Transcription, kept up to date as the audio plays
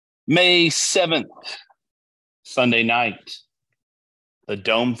May 7th, Sunday night. The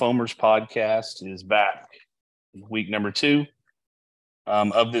Dome Foamers podcast is back. Week number 2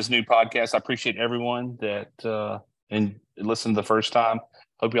 of this new podcast. I appreciate everyone that listened the first time.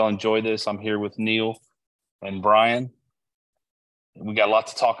 Hope you all enjoy this. I'm here with Neil and Brian. We got a lot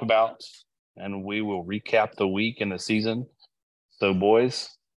to talk about, and we will recap the week and the season. So, boys,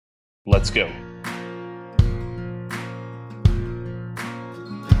 let's go.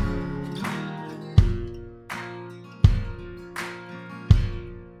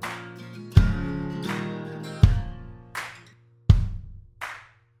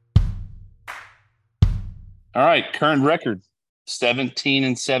 All right, current record,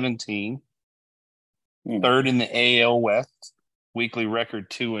 17-17. Third in the AL West. Weekly record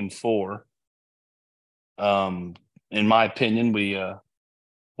 2-4. In my opinion, we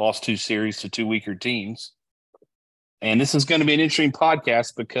lost 2 series to 2 weaker teams. And this is going to be an interesting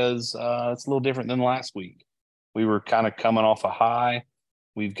podcast because it's a little different than last week. We were kind of coming off a high.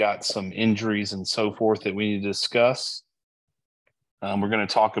 We've got some injuries and so forth that we need to discuss. We're going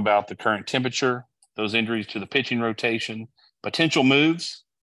to talk about the current temperature, those injuries to the pitching rotation, potential moves,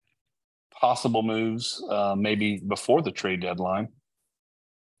 possible moves, maybe before the trade deadline.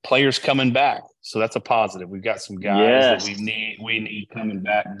 Players coming back, so that's a positive. We've got some guys that we need coming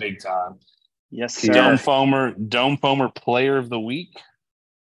back big time. Yes, sir. Dome Foamer Player of the Week.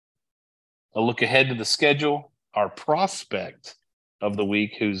 A look ahead to the schedule. Our prospect of the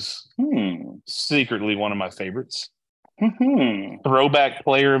week, who's secretly one of my favorites. Throwback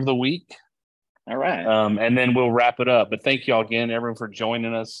Player of the Week. All right. And then we'll wrap it up. But thank you all again, everyone, for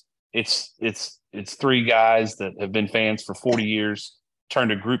joining us. It's 3 guys that have been fans for 40 years,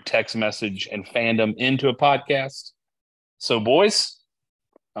 turned a group text message and fandom into a podcast. So, boys,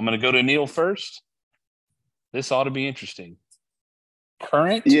 I'm going to go to Neil first. This ought to be interesting.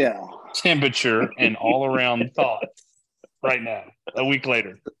 Current temperature and all-around thoughts right now, a week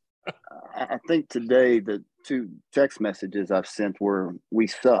later. I think today the 2 text messages I've sent were, "We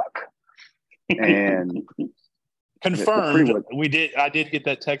suck." And confirmed. I did get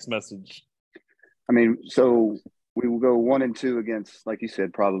that text message. I mean, so we will go 1-2 against, like you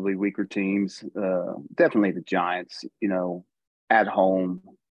said, probably weaker teams. Definitely the Giants, at home.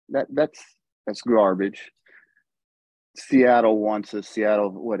 That's garbage. Seattle wants us, Seattle,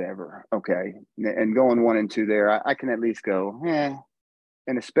 whatever. Okay. And going 1-2 there, I can at least go,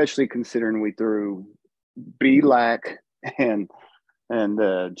 and especially considering we threw B-Lack and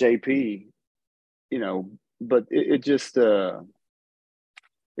JP, but it just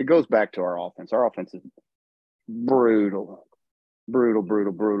it goes back to our offense. Our offense is brutal,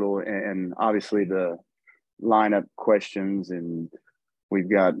 and obviously the lineup questions, and we've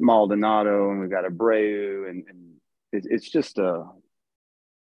got Maldonado and we've got Abreu, and it's just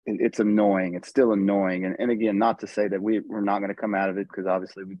it's annoying. It's still annoying, and again, not to say that we're not going to come out of it, because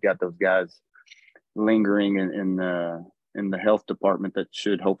obviously we've got those guys lingering in the health department that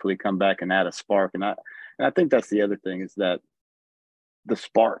should hopefully come back and add a spark. And I think that's the other thing, is that the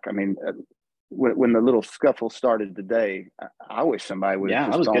spark. I mean, when the little scuffle started today, I wish somebody would have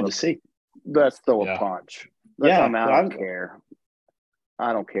just that was good to see. Let's throw a punch. I don't care.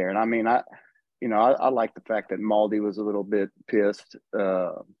 I don't care. And I mean, I like the fact that Maldi was a little bit pissed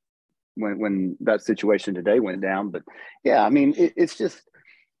when that situation today went down. But yeah, I mean, it's just,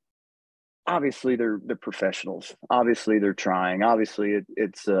 obviously they're professionals. Obviously they're trying. Obviously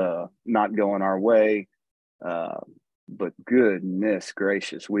it's not going our way. But goodness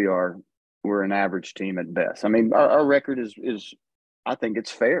gracious, we're an average team at best. I mean, our record is I think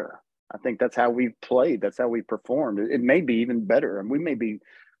it's fair. I think that's how we've played. That's how we performed. It may be even better, and we may be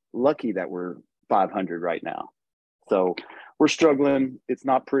lucky that we're 500 right now. So we're struggling. It's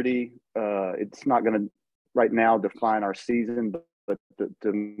not pretty. It's not going to right now define our season, but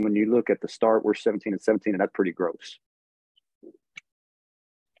when you look at the start, we're 17-17, and that's pretty gross.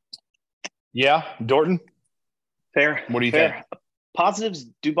 Yeah, Dorton? Fair. What do you think? Positives,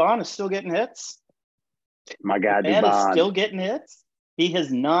 Dubon is still getting hits. My guy Dubon Dubon is still getting hits. He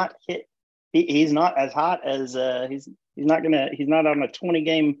has not hit. He's not as hot as he's not on a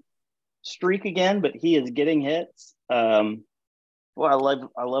 20-game streak again, but he is getting hits. Well, I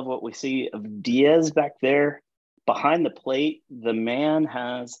love what we see of Diaz back there behind the plate. The man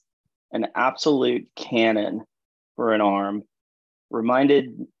has an absolute cannon for an arm.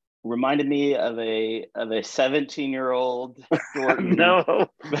 Reminded me of a 17-year-old Jordan. No,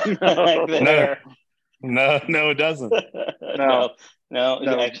 it doesn't.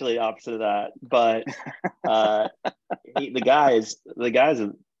 No, actually opposite of that. But the guy's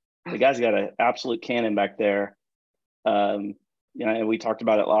got an absolute cannon back there. and we talked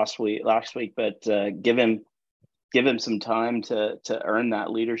about it last week, but give him some time to earn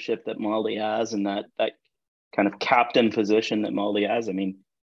that leadership that Maldi has, and that kind of captain position that Maldi has. I mean,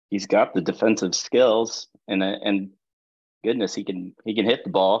 he's got the defensive skills, and goodness, he can hit the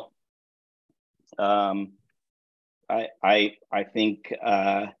ball. I think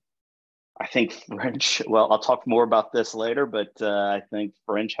French. Well, I'll talk more about this later, but I think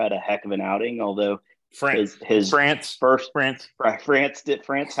French had a heck of an outing. Although France had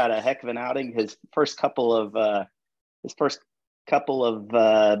a heck of an outing. His first couple of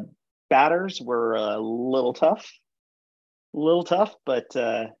batters were a little tough, but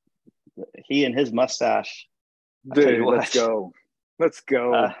he and his mustache. Dude, let's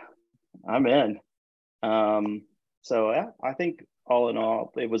go. I'm in. So yeah, I think all in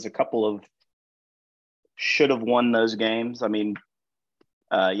all, it was a couple of should have won those games. I mean,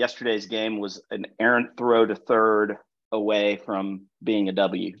 yesterday's game was an errant throw to third away from being a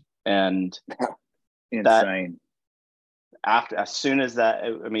W, and insane. As soon as that,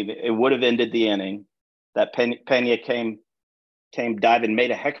 I mean, it would have ended the inning. That Pena came diving,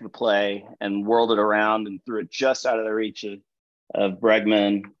 made a heck of a play, and whirled it around and threw it just out of the reach of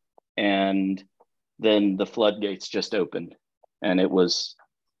Bregman, and then the floodgates just opened, and it was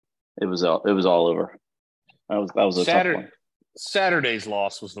all over. That was a tough one. Saturday's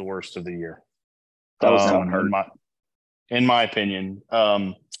loss was the worst of the year. That was unheard. In my opinion.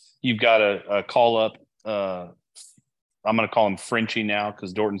 You've got a call up. I'm going to call him Frenchie now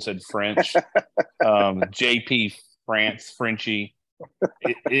because Dorton said French. JP Frenchie.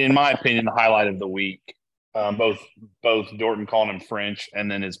 In my opinion, the highlight of the week. Both Dorton calling him French and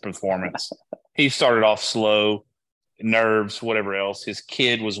then his performance. He started off slow, nerves, whatever else. His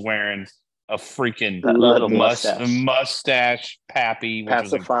kid was wearing a freaking little mustache pappy, which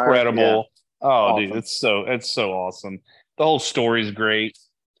Pacifier, was incredible. Yeah. Oh, awesome. Dude, it's so awesome. The whole story is great.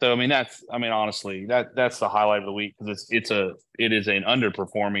 So honestly, that's the highlight of the week because it is an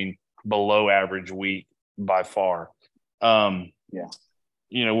underperforming, below average week by far. Yeah.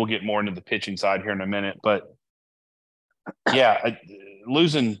 We'll get more into the pitching side here in a minute, but yeah,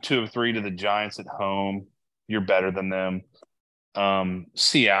 losing 2 of 3 to the Giants at home, you're better than them.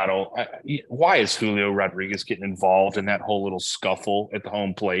 Seattle, why is Julio Rodriguez getting involved in that whole little scuffle at the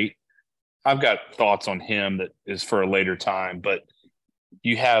home plate? I've got thoughts on him that is for a later time, but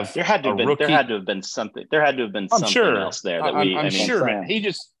you have there had to have been something else there that I'm sure he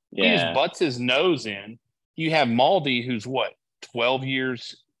just butts his nose in. You have Maldi, who's 12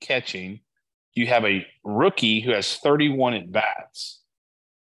 years catching. You have a rookie who has 31 at bats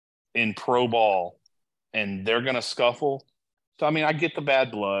in pro ball, and they're going to scuffle. So, I get the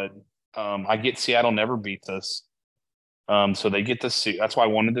bad blood. I get Seattle never beats us. So they get the that's why I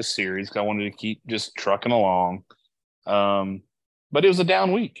wanted this series because I wanted to keep just trucking along. But it was a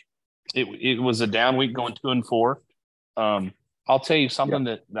down week. It was a down week going 2-4. I'll tell you something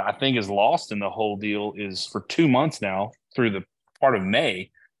that I think is lost in the whole deal is for 2 months now through the part of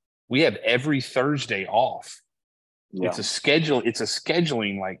May, we have every Thursday off. Yeah. It's a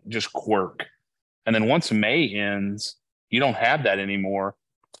scheduling like just quirk. And then once May ends, you don't have that anymore.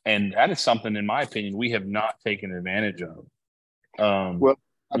 And that is something, in my opinion, we have not taken advantage of. Well,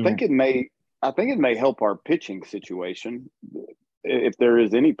 I think it may help our pitching situation if there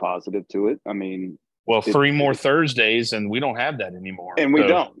is any positive to it. 3 more Thursdays, and we don't have that anymore. And we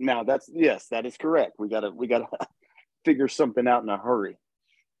don't. Now that is correct. We gotta figure something out in a hurry.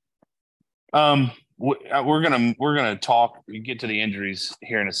 We're gonna talk. We get to the injuries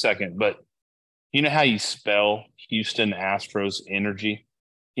here in a second, but you know how you spell Houston Astros energy?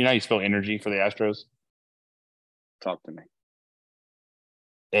 You know how you spell energy for the Astros? Talk to me.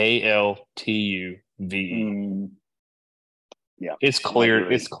 ALTUVE. Yeah, it's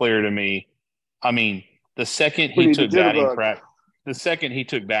clear. It's clear to me. The second he took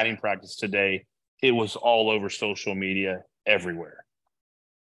batting practice today, it was all over social media everywhere.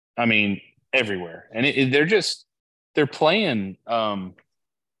 Everywhere, and they're playing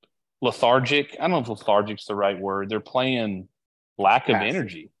lethargic. I don't know if lethargic's the right word. They're playing lack of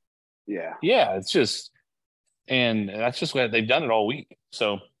energy. Yeah. It's just, and that's just what they've done it all week.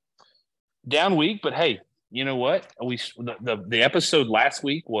 So down week, but hey, you know what? The episode last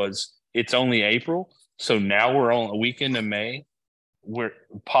week was it's only April, so now we're on a week into May. Where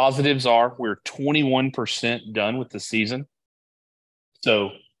positives are, we're 21% done with the season.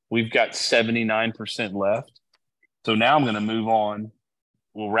 So we've got 79% left. So now I'm going to move on.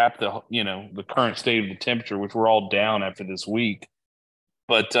 We'll wrap the current state of the temperature, which we're all down after this week.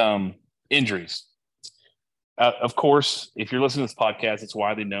 But injuries. Of course, if you're listening to this podcast, it's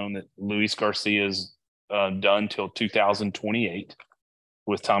widely known that Luis Garcia's done till 2028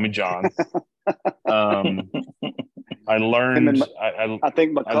 with Tommy John. I learned. I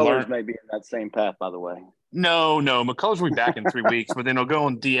think McCullers may be in that same path, by the way. No, McCullers will be back in 3 weeks, but then he'll go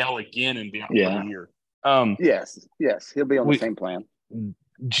on DL again and be out for the year. Yes, he'll be on the same plan.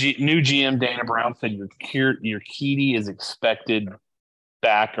 New GM Dana Brown said your Keedy is expected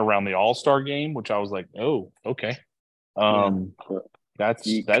back around the All-Star game, which I was like, oh, okay.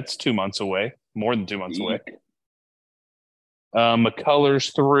 That's 2 months away, more than 2 months away.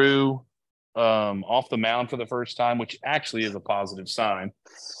 McCullers threw off the mound for the first time, which actually is a positive sign.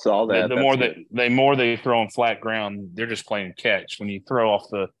 Saw that. The more they throw on flat ground, they're just playing catch. When you throw off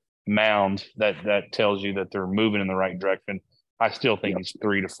the mound, that tells you that they're moving in the right direction. I still think he's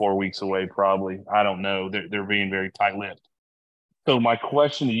 3 to 4 weeks away, probably. I don't know. They're being very tight-lipped. So my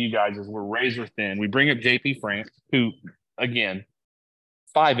question to you guys is, we're razor thin. We bring up JP France, who, again,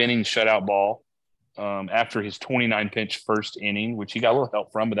 5 innings shutout ball after his 29-pitch first inning, which he got a little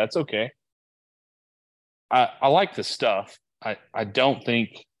help from, but that's okay. I like the stuff. I don't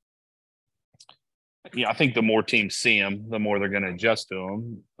think – I think the more teams see him, the more they're going to adjust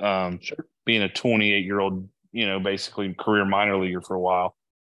to him. Sure. Being a 28-year-old, basically career minor leaguer for a while.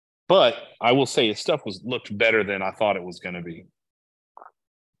 But I will say his stuff looked better than I thought it was going to be.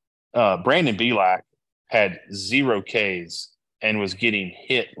 Brandon Belak had 0 Ks and was getting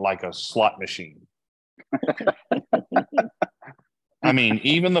hit like a slot machine. I mean,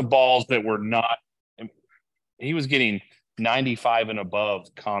 even the balls that were not – he was getting 95 and above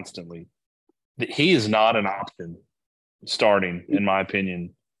constantly. He is not an option starting, in my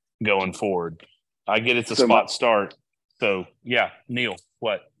opinion, going forward. I get it's a spot start. So, yeah, Neil,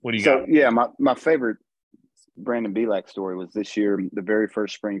 what do you got? Yeah, my favorite Brandon Belak story was this year, the very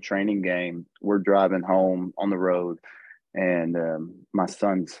first spring training game. We're driving home on the road, and my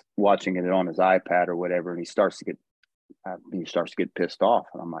son's watching it on his iPad or whatever, and he starts to get pissed off.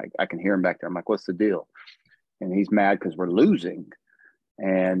 And I'm like, I can hear him back there. I'm like, what's the deal? And he's mad because we're losing.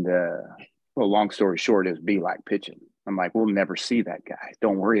 And long story short is Belak pitching. I'm like, we'll never see that guy.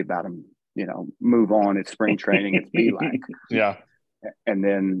 Don't worry about him. Move on. It's spring training. It's Belak. Yeah. And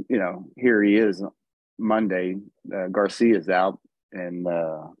then, here he is Monday. Garcia's out, and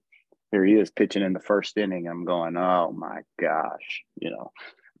here he is pitching in the first inning. I'm going, oh my gosh,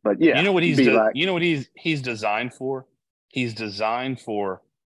 But yeah, you know what he's designed for? He's designed for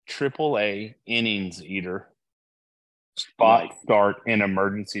AAA innings eater, spot start in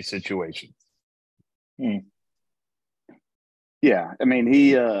emergency situations. Yeah, I mean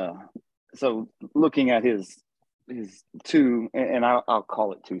he. So looking at his 2, and I'll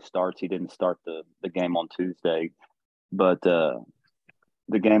call it 2 starts. He didn't start the game on Tuesday, but the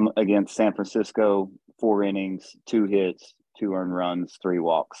game against San Francisco, 4 innings, 2 hits, 2 earned runs, 3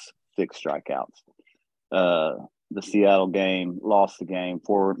 walks, 6 strikeouts. The Seattle game, lost the game,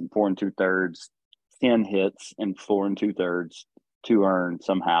 4 2/3, 10 hits and 4 2/3, 2 earned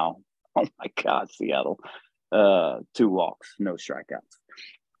somehow. Oh my God, Seattle. 2 walks, no strikeouts.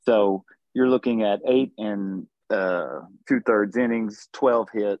 So you're looking at 8 2/3 innings, 12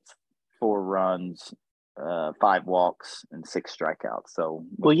 hits, 4 runs, 5 walks, and 6 strikeouts. So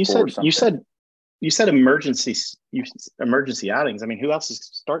you said emergency outings. I mean, who else is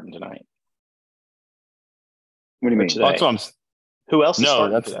starting tonight? What do you mean? Today? Who else is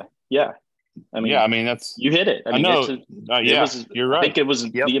starting today? Yeah. I mean, that's you hit it. I know. You're right. I think it was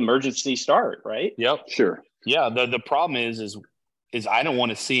the emergency start, right? Yep. Sure. Yeah. The problem is I don't want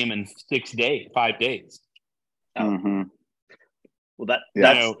to see him in 5 days. Mm-hmm. Well,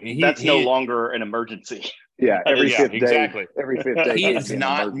 that's no longer an emergency. Yeah. Every 5th day. Exactly. Every 5th day. He is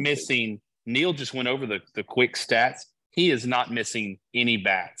not missing. Neil just went over the quick stats. He is not missing any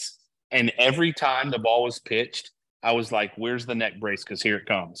bats. And every time the ball was pitched, I was like, where's the neck brace? Because here it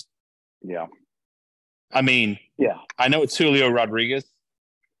comes. Yeah. I mean, I know it's Julio Rodriguez,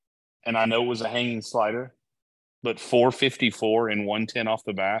 and I know it was a hanging slider, but 454 and 110 off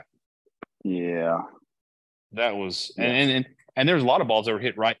the bat. Yeah. That was and there's a lot of balls that were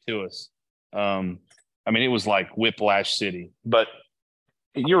hit right to us. I mean, it was like whiplash city. But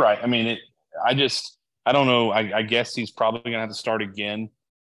you're right. I mean, I don't know. I guess he's probably gonna have to start again.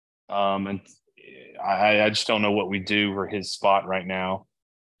 And I just don't know what we do for his spot right now.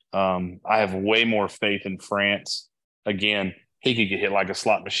 I have way more faith in France. Again, he could get hit like a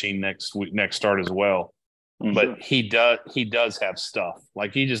slot machine next start as well. Mm-hmm. But he does have stuff.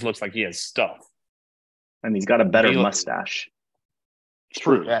 Like, he just looks like he has stuff. And he's got a better mustache.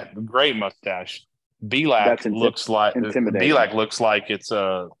 True. Great mustache. Belak looks like it's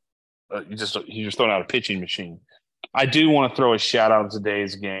he's just throwing out a pitching machine. I do want to throw a shout out to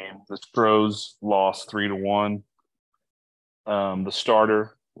today's game. The Stros lost 3-1. The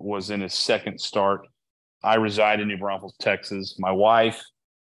starter was in his second start. I reside in New Braunfels, Texas. My wife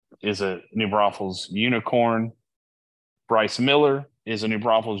is a New Braunfels unicorn. Bryce Miller is a New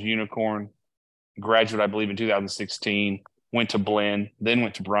Braunfels unicorn. Graduate, I believe, in 2016. Went to Blinn, then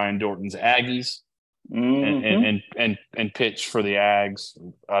went to Brian Dorton's Aggies, and pitched for the Ags.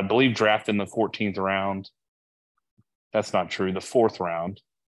 I believe drafted in the 14th round. That's not true. The 4th round,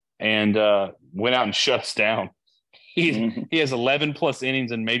 and went out and shut us down. He has 11 plus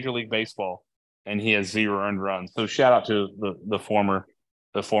innings in Major League Baseball, and he has 0 earned runs. So shout out to the former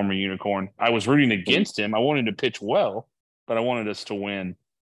unicorn. I was rooting against him. I wanted to pitch well, but I wanted us to win,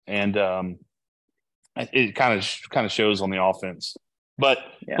 and it kind of shows on the offense. But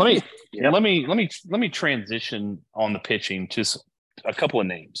let me transition on the pitching to a couple of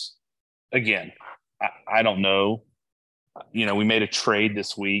names. Again, I don't know. We made a trade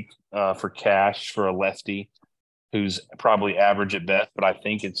this week for cash for a lefty who's probably average at best, but I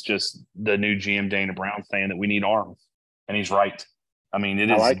think it's just the new GM Dana Brown saying that we need arms, and he's right. I mean, it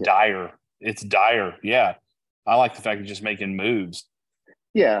is dire. It's dire. Yeah, I like the fact of just making moves.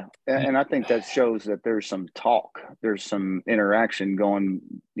 Yeah, and I think that shows that there's some talk, there's some interaction going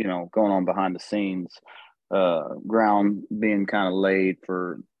on behind the scenes, ground being kind of laid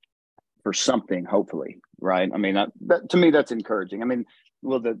for something, hopefully, right? I mean, that to me that's encouraging. I mean,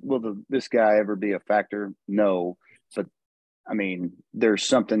 will this guy ever be a factor? No, but I mean, there's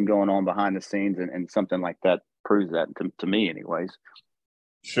something going on behind the scenes, and something like that proves that to me, anyways.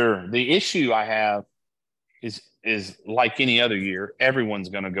 Sure. The issue I have is like any other year, everyone's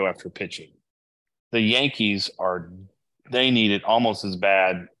going to go after pitching. The Yankees they need it almost as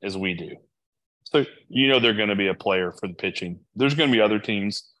bad as we do. So, they're going to be a player for the pitching. There's going to be other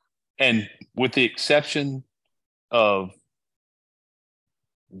teams. And with the exception of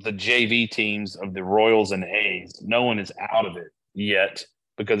the JV teams of the Royals and A's, no one is out of it yet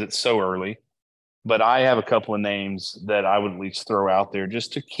because it's so early. But I have a couple of names that I would at least throw out there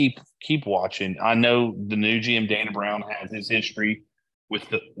just to keep watching. I know the new GM Dana Brown has his history with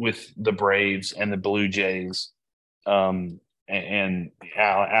the Braves and the Blue Jays, and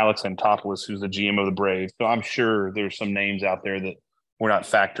Alex Antopoulos, who's the GM of the Braves. So I'm sure there's some names out there that we're not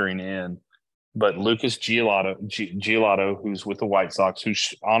factoring in. But Lucas Giolito, who's with the White Sox,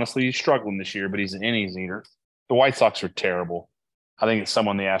 who's honestly struggling this year, but he's an innings eater. The White Sox are terrible. I think it's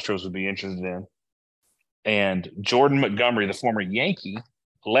someone the Astros would be interested in. And Jordan Montgomery, the former Yankee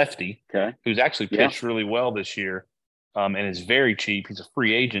lefty, who's actually pitched really well this year, and is very cheap. He's a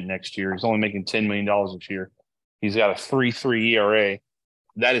free agent next year. He's only making $10 million this year. He's got a 3.3 ERA.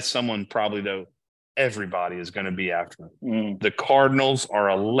 That is someone probably, though, everybody is going to be after him. The Cardinals are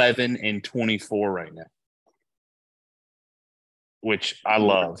 11-24 right now, which I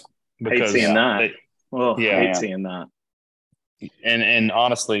love. Because hate seeing that. Hate seeing that. And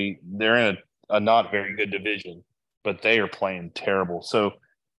honestly, they're in a not very good division, but they are playing terrible. So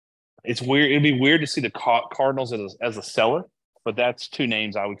it's weird. It'd be weird to see the Cardinals as a seller, but that's two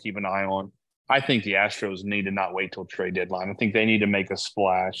names I would keep an eye on. I think the Astros need to not wait till trade deadline. I think they need to make a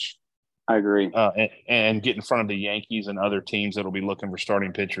splash. I agree. And get in front of the Yankees and other teams that will be looking for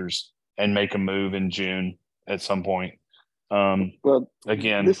starting pitchers and make a move in June at some point. Well,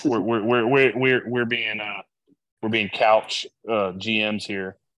 again, we're being couch GMs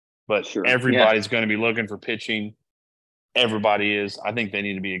here, but everybody's going to be looking for pitching. Everybody is. I think they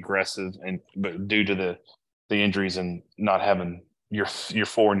need to be aggressive, but due to the injuries and not having your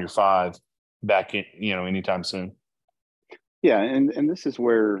 4 and your 5 back in, anytime soon. Yeah, and this is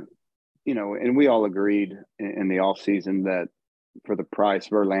where, and we all agreed in the offseason that for the price,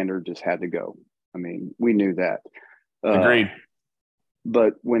 Verlander just had to go. I mean, we knew that. Agreed.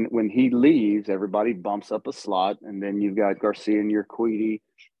 But when he leaves, everybody bumps up a slot, and then you've got Garcia and Urquidy,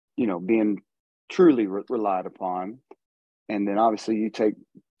 being truly relied upon. And then obviously you take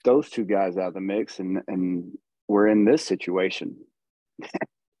those two guys out of the mix, and we're in this situation. I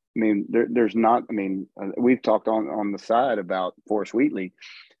mean, there's not. I mean, we've talked on the side about Forrest Wheatley,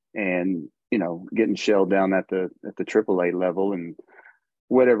 and getting shelled down at the AAA level, and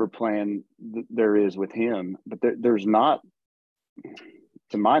whatever plan there is with him. But there's not,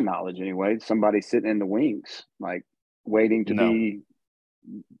 to my knowledge anyway, somebody sitting in the wings, like waiting to be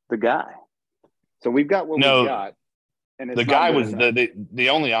the guy. So we've got what we've got. And the guy was the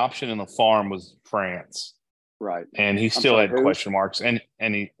only option in the farm was France. Right. And he still had question marks, and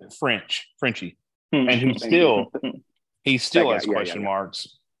he Frenchie. And he still has question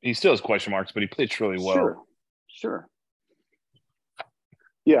marks. He still has question marks, but he pitched really well. Sure.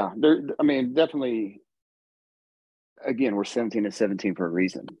 Yeah, definitely again, we're 17-17 for a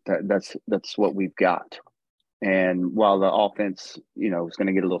reason. That's what we've got. And while the offense, is going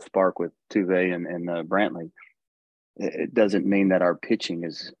to get a little spark with Tuve and Brantley, it doesn't mean that our pitching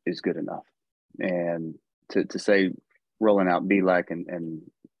is good enough. And to say rolling out Belak and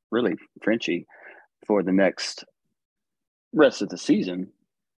really Frenchie for the next rest of the season,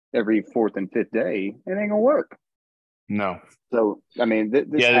 every fourth and fifth day, it ain't gonna work. No. So I mean, the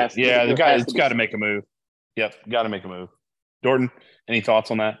guy it's got to make a move. Yep, got to make a move. Dorton, any thoughts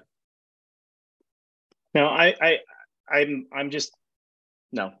on that? No, I'm just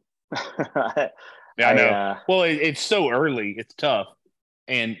no. Yeah, I know. Well, it's so early; it's tough,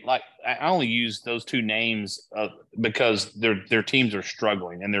 and like I only use those two names because their teams are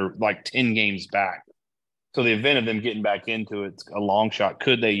struggling and they're like 10 games back. So the event of them getting back into it's a long shot.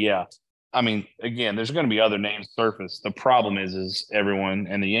 Could they? Yeah. I mean, again, there's going to be other names surface. The problem is everyone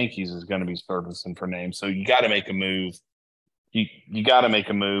and the Yankees is going to be surfacing for names. So you got to make a move. You got to make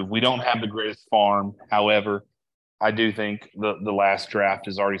a move. We don't have the greatest farm. However, I do think the last draft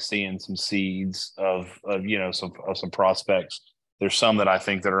is already seeing some seeds of some prospects. There's some that I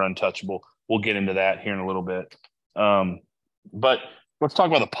think that are untouchable. We'll get into that here in a little bit. But let's talk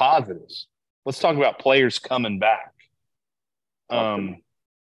about the positives. Let's talk about players coming back.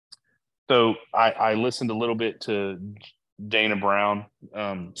 So I listened a little bit to Dana Brown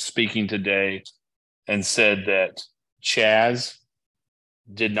speaking today and said that Chaz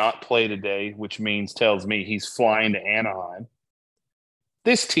did not play today, which tells me he's flying to Anaheim.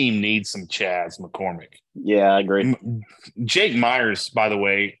 This team needs some Chaz McCormick. Yeah, I agree. Jake Myers, by the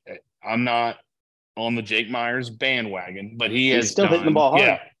way, I'm not on the Jake Myers bandwagon, but he's still hitting the ball hard.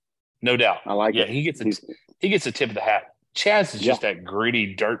 Yeah, no doubt. I like it. He gets a tip of the hat. Chaz is just that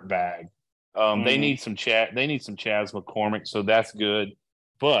gritty dirt bag. They need some Chaz. They need some Chaz McCormick, so that's good.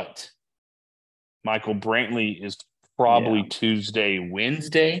 But Michael Brantley is probably Tuesday,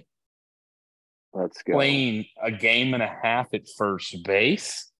 Wednesday. Let's go. Playing a game and a half at first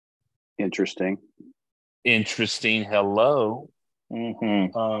base. Interesting. Hello.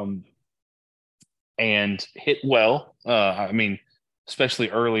 And hit well. I mean,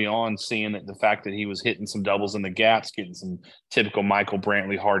 especially early on, seeing that the fact that he was hitting some doubles in the gaps, getting some typical Michael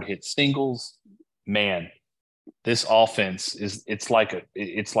Brantley hard hit singles. Man, this offense it's like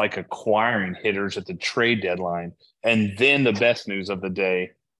acquiring hitters at the trade deadline. And then the best news of the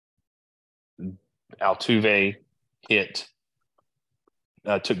day, Altuve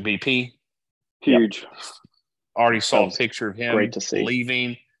took BP. Huge. Yep. Already saw a picture of him great to see.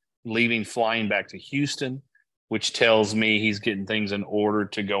 leaving, flying back to Houston, which tells me he's getting things in order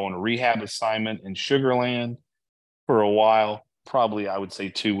to go on a rehab assignment in Sugar Land for a while, probably I would say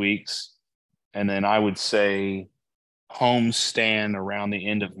 2 weeks. And then I would say home stand around the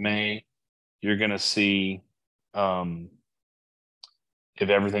end of May. You're going to see, if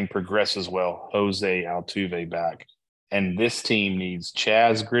everything progresses well, Jose Altuve back. And this team needs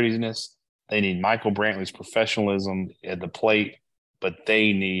Chaz grittiness. They need Michael Brantley's professionalism at the plate, but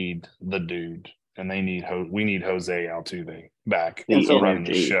they need the dude. And we need Jose Altuve back and so running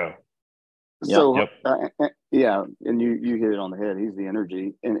the show. So, and you hit it on the head. He's the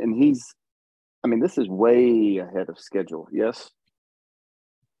energy. And he's, I mean, this is way ahead of schedule. Yes.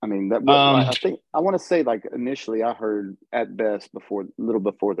 I mean, I think I want to say, like, initially I heard at best a little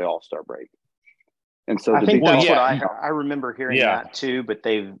before the All-Star break. And so I think that's what I remember hearing that too, but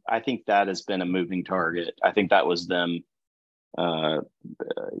I think that has been a moving target. I think that was them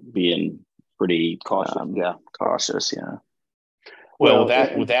being pretty cautious. Cautious. Yeah. Well,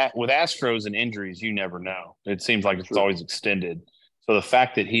 with Astros and injuries, you never know. It seems like it's always extended. So the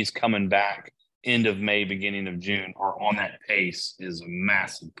fact that he's coming back end of May, beginning of June, or on that pace is a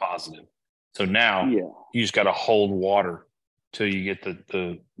massive positive. So now you just got to hold water till you get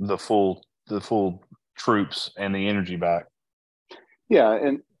the full troops and the energy back. Yeah,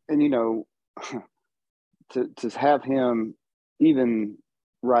 and to have him even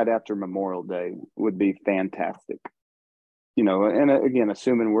right after Memorial Day would be fantastic. And again,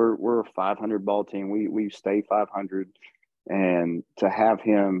 assuming we're a 500 ball team, we stay 500, and to have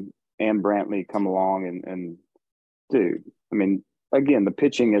him and Brantley come along and dude, I mean, again, the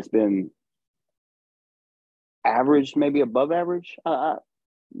pitching has been average, maybe above average.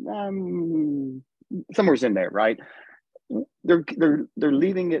 Somewhere's in there, right? They're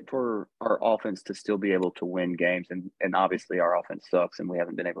leaving it for our offense to still be able to win games, and obviously our offense sucks, and we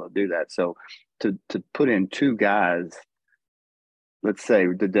haven't been able to do that. So to put in two guys, let's say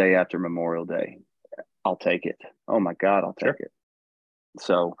the day after Memorial Day, I'll take it. Oh my God, I'll take it.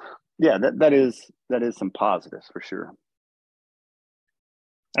 So yeah, that is some positives for sure.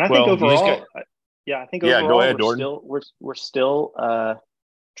 And I think overall, Yeah, I think overall, go ahead, we're still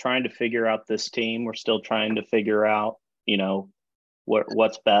trying to figure out this team. We're still trying to figure out,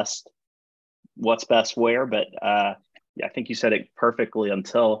 what's best where. But yeah, I think you said it perfectly.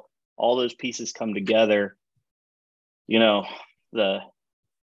 Until all those pieces come together, the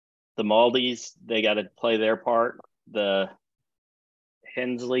Maldies, they got to play their part. The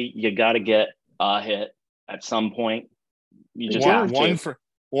Hensley, you got to get a hit at some point. You just have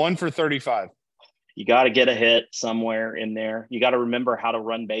one for 35. You got to get a hit somewhere in there. You got to remember how to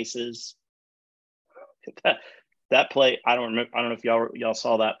run bases. That play, I don't know if y'all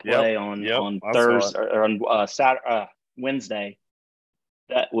saw that play on Thursday or on Saturday, Wednesday.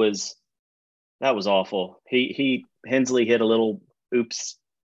 That was awful. Hensley hit a little oops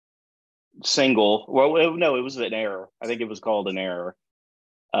single. Well, no, it was an error. I think it was called an error.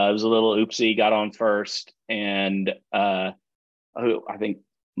 It was a little oopsie. Got on first, and I think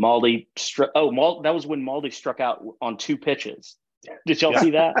Maldi struck. Oh, that was when Maldi struck out on 2 pitches. Did y'all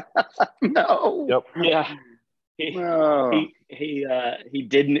see that? No. Yep. Yeah. He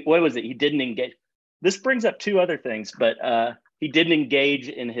didn't. What was it? He didn't engage. This brings up 2 other things, but he didn't engage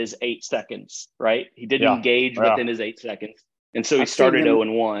in his 8 seconds. Right? He didn't engage within his 8 seconds, and so he started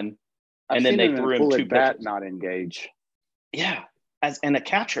 0-1, and then they threw him 2 pitches. Not engage. Yeah, and a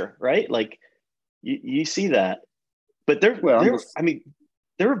catcher, right? Like you see that, but there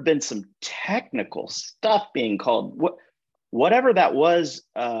have been some technical stuff being called. Whatever that was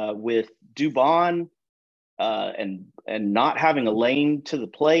with Dubon and not having a lane to the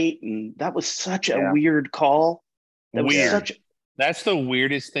plate, and that was such a weird call. That's the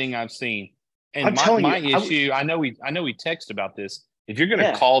weirdest thing I've seen. And I'm telling my you, issue, I know we texted about this. If you're going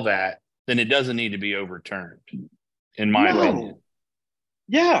to call that, then it doesn't need to be overturned, in my opinion.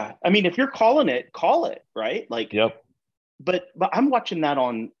 Yeah, I mean, if you're calling it, call it, right? Like, yep. But I'm watching that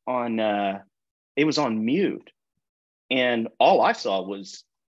on it was on mute, and all I saw was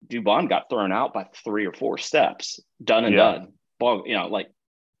Dubon got thrown out by 3 or 4 steps, done. Ball, like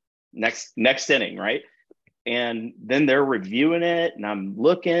next inning, right? And then they're reviewing it, and I'm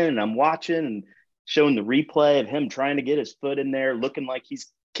looking and I'm watching and showing the replay of him trying to get his foot in there, looking like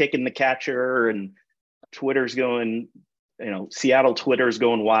he's kicking the catcher, and Twitter's going, Seattle Twitter's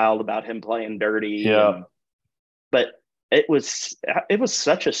going wild about him playing dirty. Yeah. But it was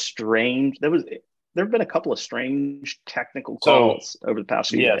such a strange. There have been a couple of strange technical calls over the past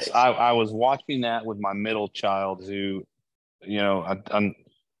few days. Yes, I was watching that with my middle child, who,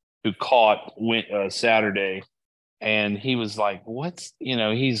 who caught Saturday, and he was like, "What's?"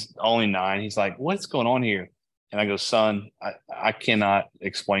 He's only 9. He's like, "What's going on here?" And I go, "Son, I cannot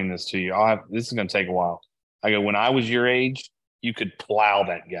explain this to you. This is going to take a while." I go, "When I was your age, you could plow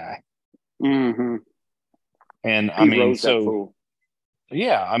that guy." Mm-hmm. And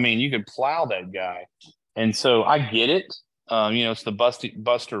you could plow that guy. And so I get it. It's the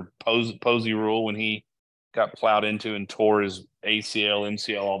Buster Posey rule when he got plowed into and tore his ACL,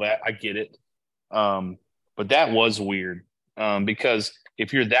 MCL, all that. I get it. But that was weird because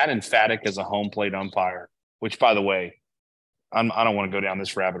if you're that emphatic as a home plate umpire, which, by the way, I don't want to go down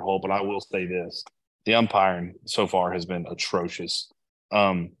this rabbit hole, but I will say this. The umpiring so far has been atrocious.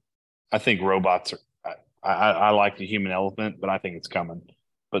 I think robots are – I like the human element, but I think it's coming.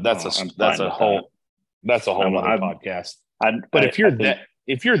 But that's a whole other podcast. But if you're that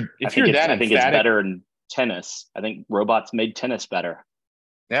emphatic, I think it's better in tennis. I think robots made tennis better.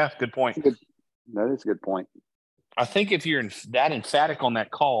 Yeah, good point. That is a good point. I think if you're that emphatic on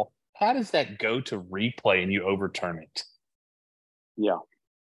that call, how does that go to replay and you overturn it? Yeah.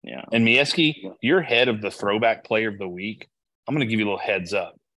 Yeah. And Mieski, you're head of the throwback player of the week. I'm going to give you a little heads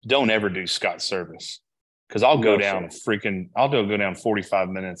up. Don't ever do Scott Service, because I'll go down 45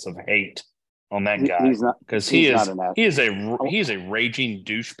 minutes of hate on that guy, because he is a raging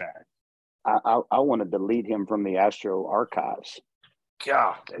douchebag. I want to delete him from the Astro archives.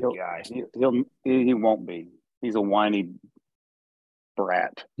 God, that guy. He won't be. He's a whiny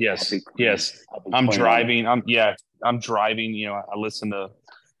brat. Yes. I'm driving. I'm driving. I listen to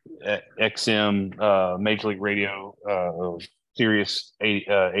XM Major League Radio Sirius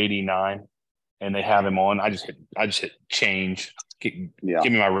 89, and they have him on. I just hit change. Give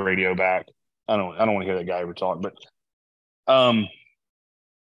me my radio back. I don't want to hear that guy ever talk. But that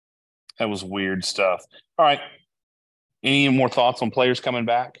was weird stuff. All right. Any more thoughts on players coming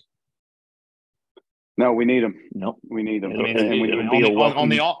back? No, we need them. Nope, we need them. On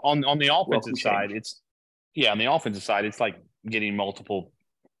the offensive side, on the offensive side, it's like getting multiple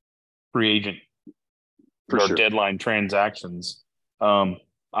free agent deadline transactions.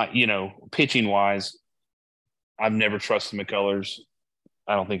 Pitching wise, I've never trusted McCullers.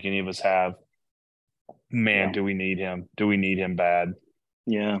 I don't think any of us have. Man, do we need him? Do we need him bad?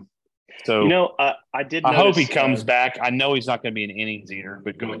 Yeah. So I did. I hope he comes back. I know he's not going to be an innings eater,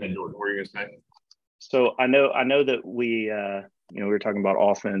 but go ahead, Jordan. What are you going to say? So I know that we we were talking about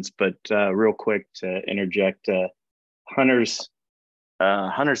offense, but real quick to interject, Hunter's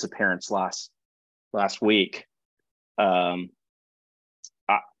appearance last week. I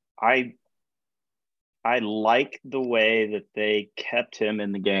like the way that they kept him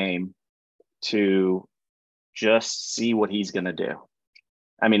in the game to just see what he's going to do.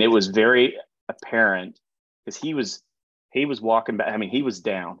 I mean, it was very apparent because he was walking back. I mean, he was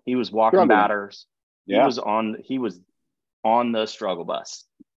down. He was walking batters. Yeah. He was on the struggle bus.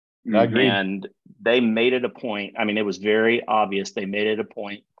 I agree. And they made it a point. I mean, it was very obvious. They made it a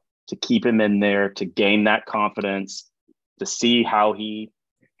point to keep him in there, to gain that confidence, to see how he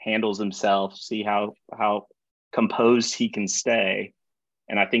handles himself, see how composed he can stay.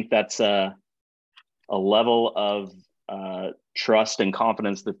 And I think that's a level of trust and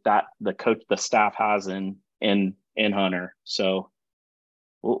confidence that the coach, the staff has in Hunter. So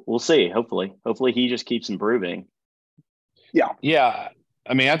we'll see. Hopefully he just keeps improving. Yeah.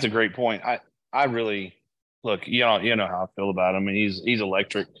 I mean, that's a great point. I really look. You know how I feel about him. I mean, he's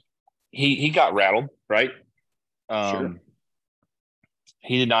electric. He got rattled, right? Sure.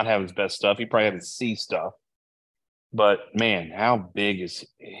 He did not have his best stuff. He probably had his C stuff. But man, how big is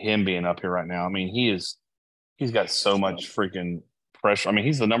him being up here right now? I mean, he's got so much freaking pressure. I mean,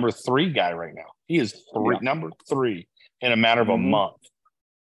 he's the number 3 guy right now. He is number 3 in a matter of a month.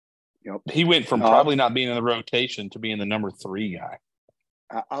 Yep. He went from probably not being in the rotation to being the number 3 guy.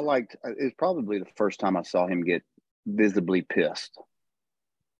 I liked it's probably the first time I saw him get visibly pissed.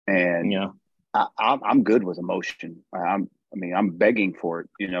 And I'm good with emotion. I'm begging for it.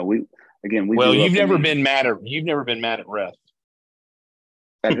 You've never been mad at refs.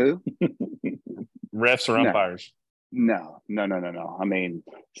 At who? Refs or umpires? No. I mean,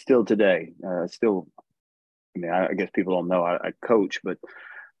 still today, I guess people don't know I coach, but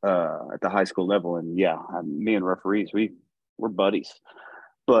at the high school level, and me and referees, we're buddies.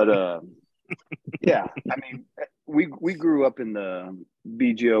 But I mean, we grew up in the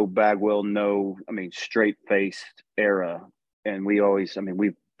BGO Bagwell straight-faced era, and we always,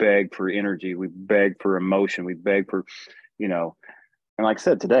 we begged for energy, we begged for emotion, we begged for, and like I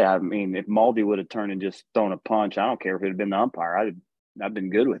said today, I mean, if Maldi would have turned and just thrown a punch, I don't care if it had been the umpire, I've been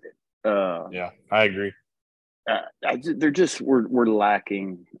good with it. I agree. We're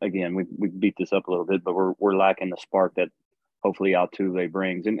lacking again. We beat this up a little bit, but we're lacking the spark that hopefully Altuve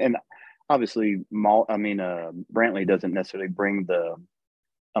brings, and obviously Brantley doesn't necessarily bring the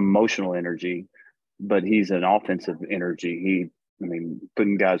emotional energy, but he's an offensive energy.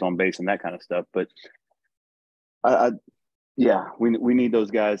 Putting guys on base and that kind of stuff. But we need those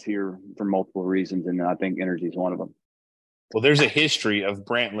guys here for multiple reasons, and I think energy is one of them. Well, there's a history of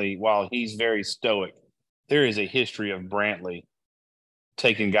Brantley. While he's very stoic, there is a history of Brantley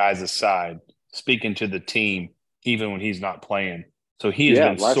taking guys aside, speaking to the team, even when he's not playing. So he has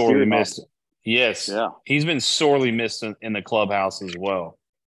been sorely missed. Yes. Yeah. He's been sorely missed in the clubhouse as well.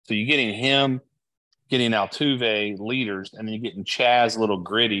 So you're getting him, getting Altuve leaders, and then you're getting Chaz, little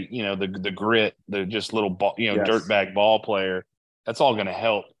gritty, the grit, the just little ball, dirtbag ball player. That's all going to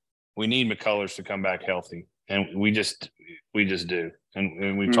help. We need McCullers to come back healthy, and we just do.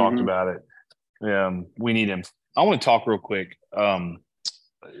 And we talked about it. We need him. I want to talk real quick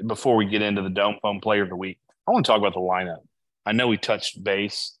before we get into the Dome Phone Player of the Week. I want to talk about the lineup. I know we touched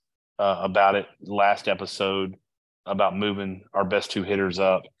base about it last episode about moving our best 2 hitters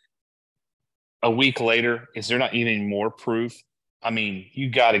up. A week later, is there not even more proof? I mean,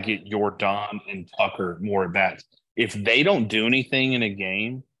 you got to get Jordan and Tucker more at bats. If they don't do anything in a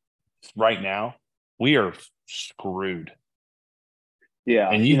game right now, we are screwed.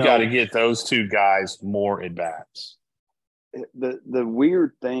 Yeah. And you've got to get those 2 guys more at bats. The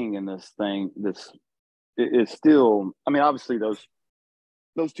weird thing in this it's still, obviously those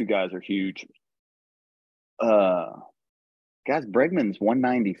 2 guys are huge. Guys, Bregman's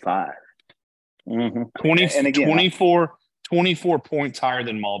 195. 24 points higher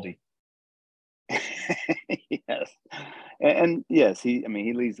than Maldi. Yes. And yes, he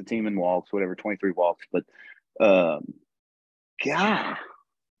leads the team in walks, 23 walks, but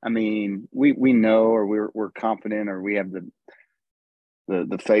we know, or we're confident, or we have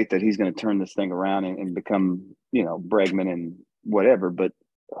the faith that he's going to turn this thing around and become, Bregman and whatever. But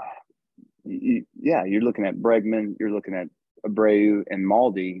you're looking at Bregman, you're looking at Abreu and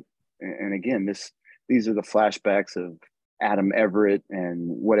Maldi, and again, these are the flashbacks of Adam Everett and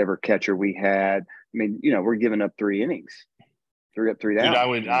whatever catcher we had. We're giving up 3 innings. 3 up, 3 down.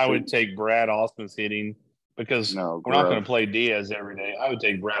 Dude, I would take Brad Ausmus hitting because we're not going to play Diaz every day. I would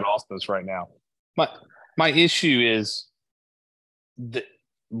take Brad Ausmus right now. My issue is that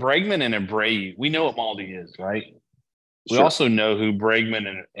Bregman and Abreu, we know what Maldi is, right? We also know who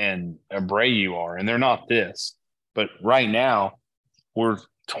Bregman and Abreu are, and they're not this. But right now, we're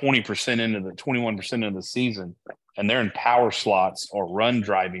 20% into the 21% into the season, and they're in power slots or run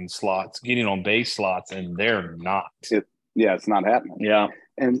driving slots, getting on base slots, and they're not. It's not happening. Yeah,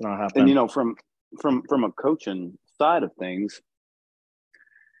 and it's not happening. And you know, from a coaching side of things,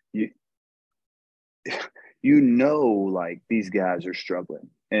 like these guys are struggling,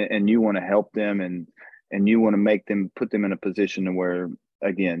 and you want to help them, and you want to put them in a position to where,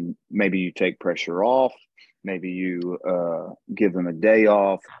 again, maybe you take pressure off, maybe you give them a day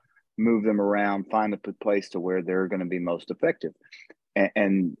off, move them around, find a place to where they're going to be most effective,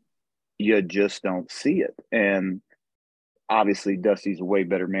 and you just don't see it. And obviously, Dusty's a way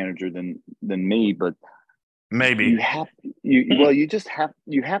better manager than me, but maybe you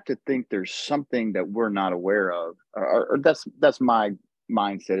have to think there's something that we're not aware of, or that's my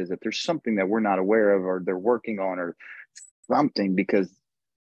mindset, is that there's something that we're not aware of, or they're working on, or something, because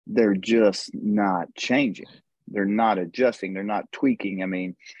they're just not changing. They're not adjusting. They're not tweaking. I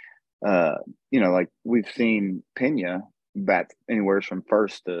mean, like we've seen Pena bat anywhere from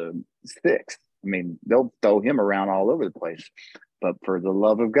first to sixth. I mean, they'll throw him around all over the place. But for the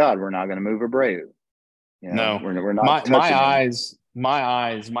love of God, we're not going to move Abreu. No, we're not.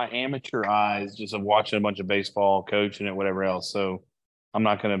 My amateur eyes, just of watching a bunch of baseball, coaching it, whatever else. So I'm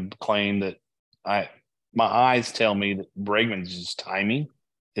not going to claim that. My eyes tell me that Bregman's just timing.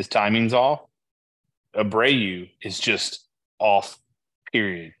 His timing's off. Abreu is just off.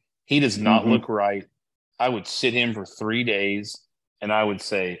 Period. He does not look right. I would sit him for 3 days, and I would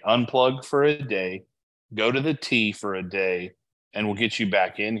say unplug for a day, go to the tee for a day, and we'll get you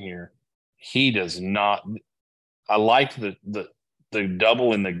back in here. He does not. I liked the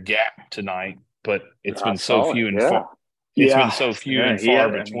double in the gap tonight, but it's been so few and far. It's been so few and far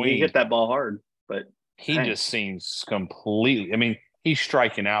between. He hit that ball hard, but he just seems completely. I mean, he's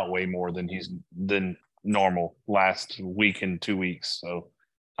striking out way more than normal last week and 2 weeks. So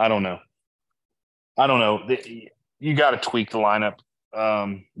I don't know. You got to tweak the lineup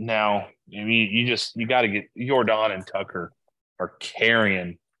now. I mean, you got to get Jordan and Tucker are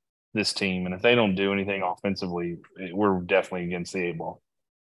carrying this team, and if they don't do anything offensively, we're definitely against the 8-ball.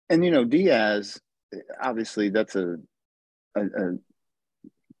 And Diaz, obviously that's a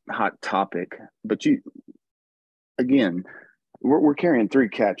hot topic, but we're carrying 3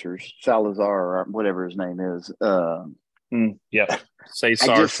 catchers, Salazar or whatever his name is. Yep,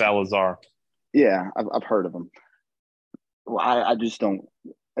 Cesar Salazar. Yeah, I've heard of him. Well, I just don't.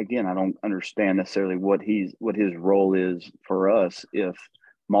 Again, I don't understand necessarily what his role is for us if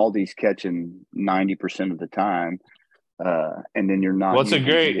Maldi's catching 90% of the time, and then you're not. Well,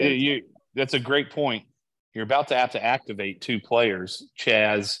 that's a great point. You're about to have to activate 2 players,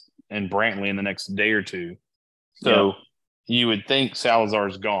 Chaz and Brantley, in the next day or two. So you would think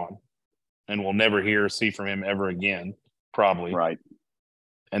Salazar's gone, and we'll never hear or see from him ever again, probably. Right.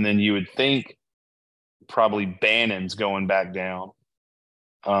 And then you would think probably Bannon's going back down.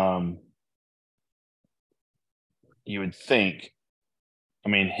 You would think. I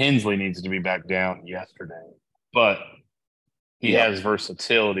mean, Hensley needs to be back down yesterday, but he has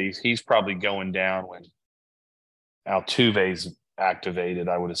versatility. He's probably going down when Altuve's activated,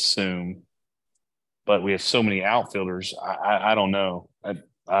 I would assume. But we have so many outfielders. I don't know. I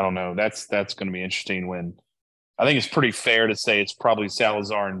don't know. That's going to be interesting. When I think it's pretty fair to say it's probably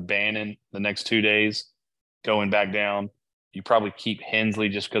Salazar and Bannon the next 2 days going back down. You probably keep Hensley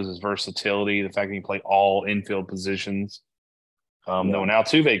just because of his versatility, the fact that he can play all infield positions. Then when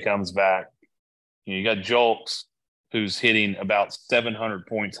Altuve comes back, you got Jolks, who's hitting about 700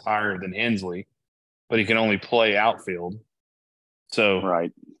 points higher than Hensley, but he can only play outfield. So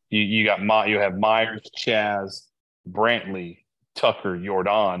you have Myers, Chaz, Brantley, Tucker,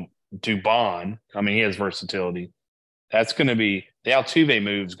 Jordan, Dubon. I mean, he has versatility. That's going to be – the Altuve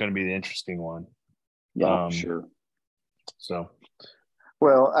move is going to be the interesting one. Yeah, sure. So.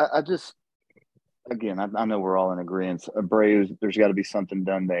 Well, I just – again, I know we're all in agreement. Abreu, there's got to be something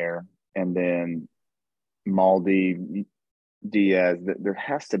done there. And then Maldi, Diaz, there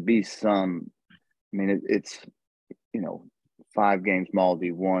has to be some – I mean, it's 5 games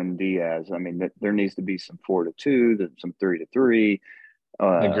Maldi, 1 Diaz. I mean, there needs to be some 4-2, some 3-3.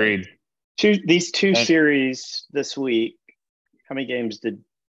 Agreed. These 2 series this week. How many games did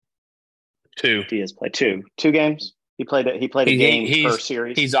 2 Diaz play? 2 games. He played a game per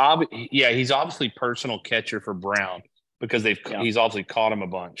series. He's obviously personal catcher for Brown, because he's obviously caught him a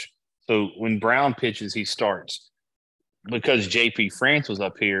bunch. So when Brown pitches, he starts. Because J.P. France was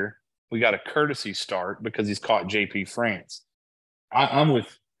up here, we got a courtesy start because he's caught J.P. France. I'm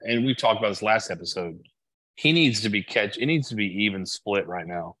with, and we talked about this last episode. He needs to be It needs to be even split right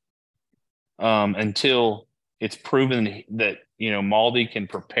now, until it's proven that Maldi can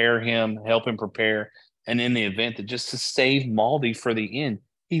prepare him, help him prepare, and in the event that just to save Maldi for the end,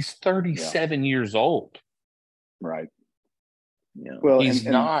 he's 37 years old. Right. Yeah. Well, he's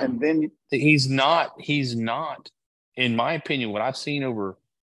not. He's not. In my opinion, what I've seen over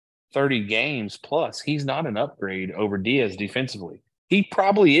 30 games plus, he's not an upgrade over Diaz defensively. He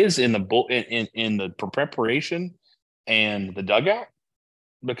probably is in the preparation and the dugout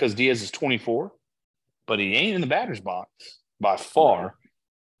because Diaz is 24, but he ain't in the batter's box by far.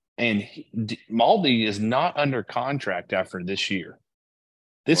 And Maldi is not under contract after this year.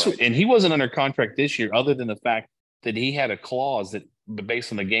 And he wasn't under contract this year, other than the fact that he had a clause that,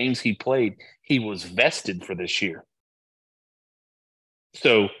 based on the games he played, he was vested for this year.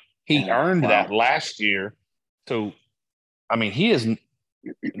 So he earned that last year. So, I mean, he is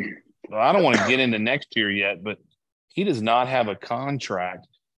 – I don't want to get into next year yet, but he does not have a contract.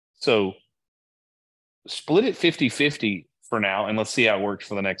 So split it 50-50 for now, and let's see how it works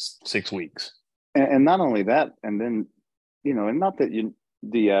for the next 6 weeks. And not only that, and then, and not that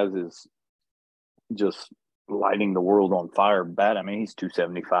Diaz is just lighting the world on fire bad. I mean, he's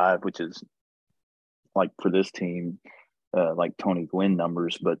 275, which is like for this team – like Tony Gwynn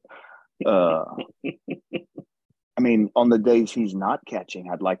numbers, but I mean, on the days he's not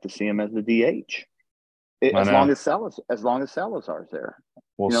catching, I'd like to see him as the DH. As long as Salazar's there.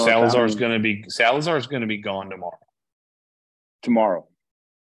 Well, Salazar's going to be gone tomorrow. Tomorrow.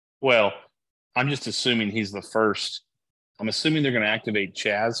 Well, I'm just assuming he's the first. I'm assuming they're going to activate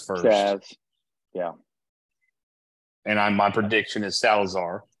Chaz first. Yeah. And my prediction is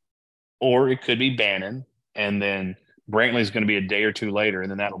Salazar, or it could be Bannon, and then Brantley's going to be a day or two later,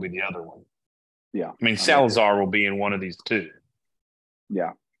 and then that'll be the other one. Yeah. I mean, Salazar will be in one of these two.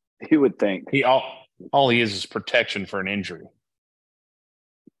 Yeah. He would think. All he is protection for an injury.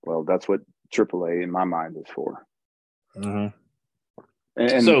 Well, that's what AAA in my mind is for. Mm-hmm.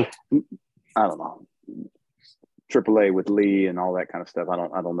 And so, I don't know. AAA with Lee and all that kind of stuff. I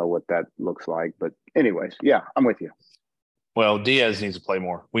don't know what that looks like. But anyways, yeah, I'm with you. Well, Diaz needs to play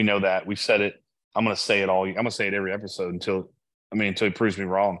more. We know that. We've said it. I'm going to say it I'm going to say it every episode until he proves me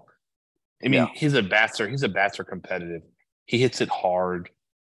wrong. I mean, he's a bats are competitive. He hits it hard.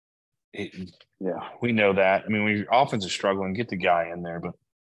 We know that. I mean, when your offense is struggling, get the guy in there. But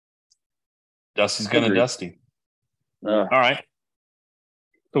Dusty's going to Dusty. All right.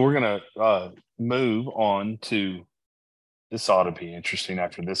 So we're going to move on to – this ought to be interesting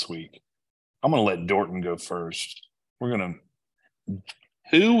after this week. I'm going to let Dorton go first. We're going to –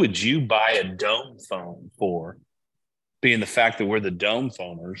 who would you buy a dome phone for, being the fact that we're the dome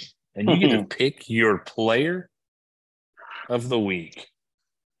phoners, and you get to pick your player of the week?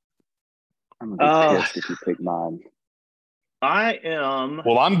 I'm going to be pissed if you pick mine. I am.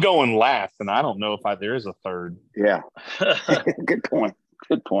 Well, I'm going last, and I don't know if there is a third. Yeah. Good point.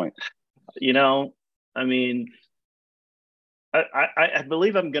 I mean, I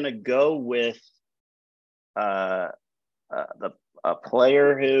believe I'm going to go with a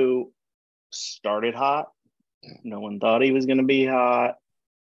player who started hot. No one thought he was going to be hot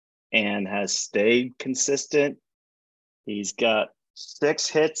and has stayed consistent. He's got 6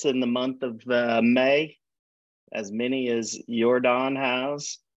 hits in the month of May, as many as Jordan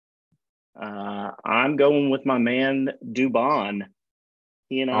has. I'm going with my man Dubon.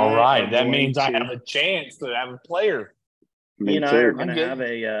 All right, that means I have a chance to have a player. He and I are going to have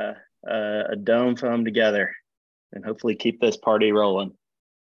a dome phone together and hopefully keep this party rolling.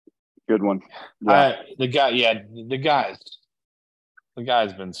 Good one. Yeah. The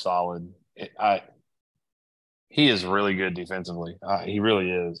guy's been solid. He is really good defensively. He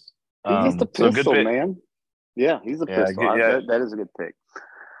really is. He's the pistol, man. Yeah, he's a pistol. That is a good pick.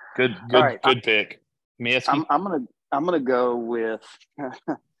 Good pick. I'm gonna go with.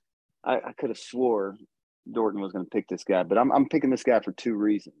 I could have swore Dorton was going to pick this guy, but I'm picking this guy for 2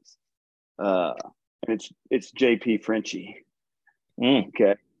 reasons. And it's J.P. Frenchie.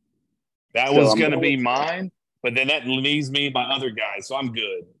 Okay. That was going to be mine, but then that leaves me my other guys, so I'm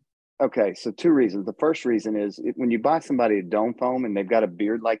good. Okay, so 2 reasons. The first reason is when you buy somebody a dome foam and they've got a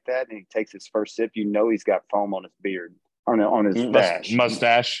beard like that and he takes his first sip, he's got foam on his beard, on his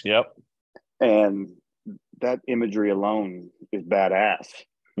mustache. Yep. And that imagery alone is badass.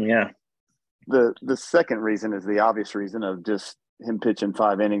 Yeah. The second reason is the obvious reason of just him pitching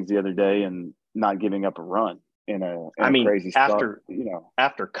 5 innings the other day and not giving up a run. in a crazy start.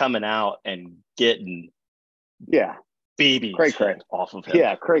 After coming out and getting BB cray off of him.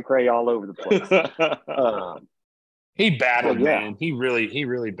 Yeah, cray all over the place. He battled, man. He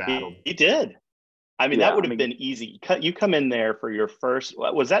really battled. He did. I mean, that would have been easy. You come in there for your first.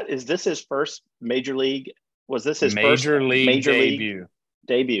 Is this his first major league? Was this his major league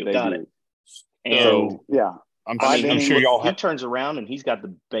debut? Got it. And so I'm sure y'all. He turns around and he's got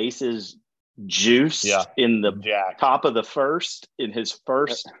the bases juiced in the top of the first in his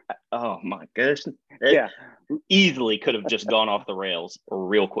first. Oh my goodness! Easily could have just gone off the rails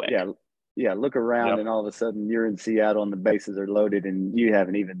real quick. Yeah. Look around and all of a sudden you're in Seattle and the bases are loaded and you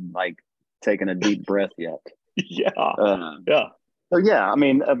haven't even taken a deep breath yet. So I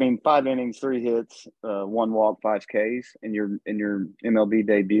mean, 5 innings, 3 hits, 1 walk, 5 Ks, and your MLB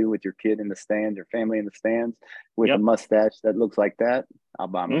debut with your kid in the stands, your family in the stands with a mustache that looks like that. I'll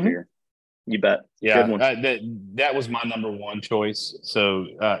buy him a beer. You bet. Yeah, that was my number one choice. So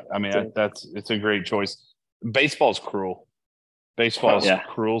it's a great choice. Baseball's cruel. Baseball's a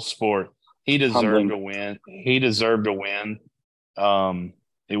cruel sport. He deserved to win.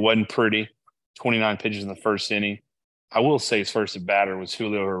 It wasn't pretty. 29 pitches in the first inning. I will say his first at batter was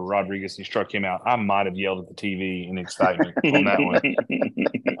Julio Rodriguez. He struck him out. I might have yelled at the TV in excitement on that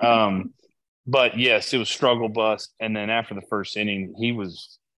one. But yes, it was struggle bus. And then after the first inning, he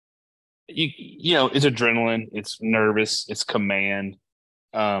was, it's adrenaline, it's nervous, it's command.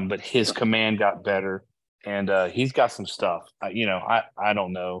 But his command got better, and he's got some stuff. I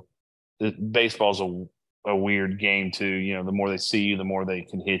don't know. Baseball's a weird game too. The more they see you, the more they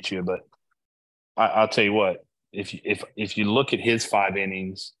can hit you. But I'll tell you what. If you look at his 5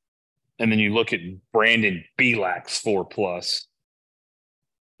 innings, and then you look at Brandon Belak's 4+,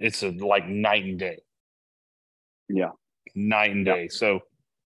 it's like night and day. Yeah, night and day. So,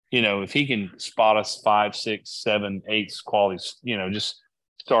 if he can spot us 5, 6, 7, 8 qualities, just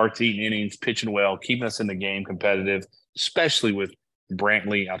starts eating innings, pitching well, keeping us in the game competitive, especially with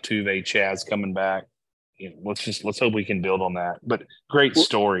Brantley, Altuve, Chaz coming back. Let's hope we can build on that. But great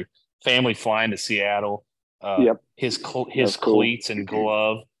story. Family flying to Seattle. His cleats and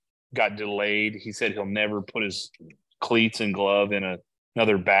glove got delayed. He said he'll never put his cleats and glove in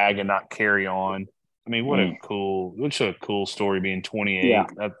another bag and not carry on. I mean, what a cool story being 28. Yeah.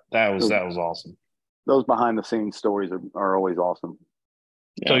 That was awesome. Those behind the scenes stories are always awesome.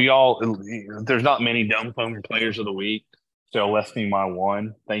 Yeah. So y'all, there's not many dumb phone players of the week. So y'all left me my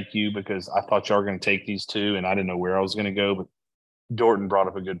one. Thank you, because I thought y'all were going to take these two and I didn't know where I was going to go, but Dorton brought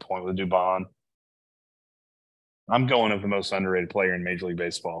up a good point with Dubon. I'm going with the most underrated player in Major League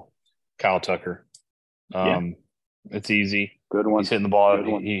Baseball, Kyle Tucker. It's easy. Good one. He's hitting the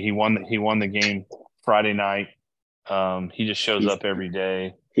ball. He won the game Friday night. He just shows up every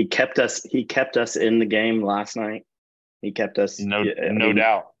day. He kept us in the game last night. He kept us. No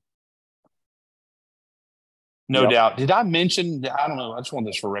doubt. No doubt. Did I mention? I don't know. I just want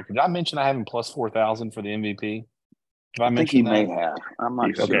this for record. Did I mention I have him plus 4,000 for the MVP? Did I mention think that? May have. I'm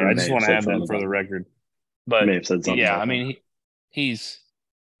not sure. Okay, I just want to have that for the record. But I mean, he's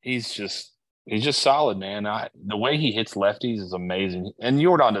just solid, man. The way he hits lefties is amazing, and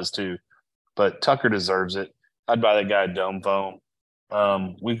Jordan does too. But Tucker deserves it. I'd buy that guy a dome phone.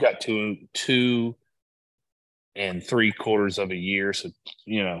 We've got 2 3/4 of a year, so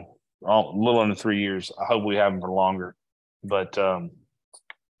a little under 3 years. I hope we have him for longer. But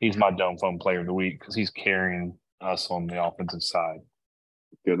he's my dome phone player of the week because he's carrying us on the offensive side.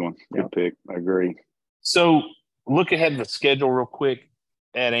 Good one. Good pick. I agree. So look ahead to the schedule real quick.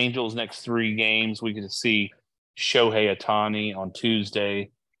 At Angels next 3 games, we get to see Shohei Ohtani on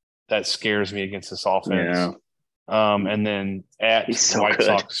Tuesday. That scares me against this offense. Yeah. And then at White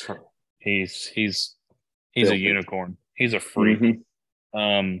Sox, he's a unicorn. He's a freak.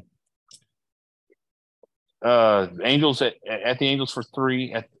 Mm-hmm. Angels at the Angels for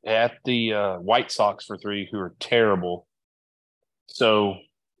 3, at the White Sox for 3, who are terrible. So,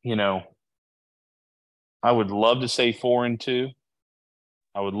 I would love to say 4-2.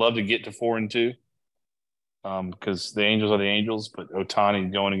 I would love to get to 4-2 because the Angels are the Angels, but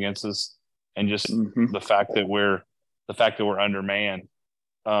Ohtani going against us, and just the fact that we're undermanned.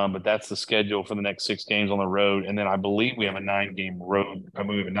 But that's the schedule for the next 6 games on the road, and then I believe we have a 9-game road. I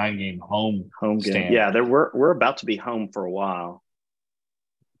believe a 9-game home stand. Game. Yeah, we're about to be home for a while.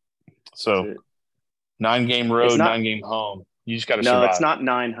 So 9-game road, 9-game home. You just got to survive. No, it's not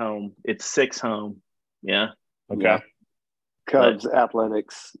 9 home. It's 6 home. Yeah. Okay. Yeah. Cubs,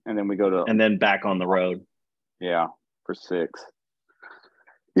 Athletics, and then we go to – and then back on the road. Yeah, for 6.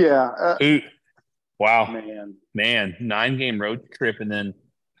 Yeah. Wow. Man, 9-game road trip, and then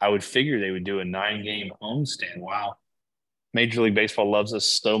I would figure they would do a 9-game homestand. Wow. Major League Baseball loves us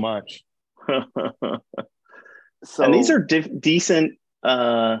so much. And these are decent.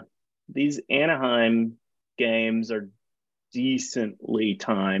 These Anaheim games are decently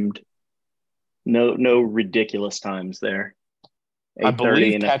timed. No ridiculous times there.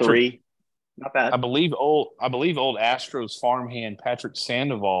 8:30 and a 3. Not bad. I believe old Astros farmhand Patrick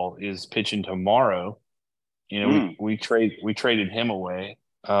Sandoval is pitching tomorrow. We traded him away.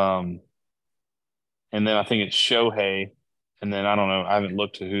 And then I think it's Shohei. And then I don't know. I haven't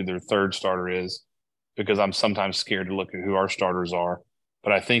looked at who their third starter is because I'm sometimes scared to look at who our starters are.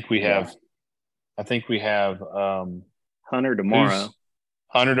 But I think we have Hunter tomorrow.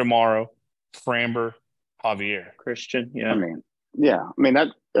 Framber, Javier. Christian, yeah. And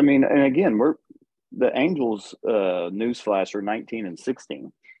again, the Angels newsflash are 19 and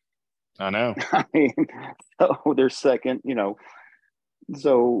 16. I know. So they're second,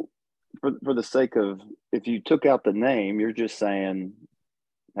 So for the sake of, if you took out the name, you're just saying,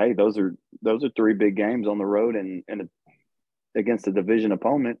 hey, those are 3 big games on the road and against a division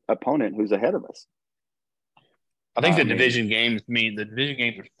opponent who's ahead of us. I think the division games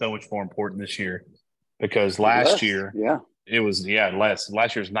are so much more important this year because last year it was less.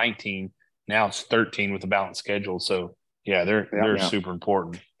 Last year was 19. Now it's 13 with a balanced schedule. So they're super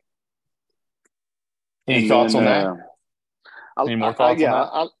important. Any thoughts on that? Any more thoughts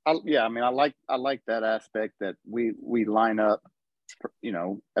on that? I like that aspect that we line up,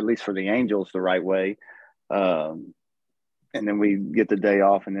 at least for the Angels the right way, and then we get the day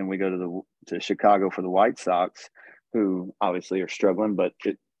off, and then we go to Chicago for the White Sox, who obviously are struggling. But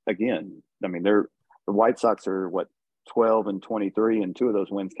the White Sox are 12 and 23, and 2 of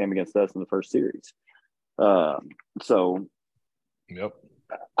those wins came against us in the first series. So, yep.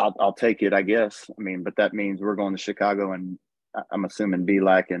 I'll take it, I guess. But that means we're going to Chicago, and I'm assuming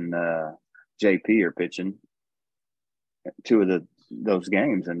Belak and JP are pitching 2 of those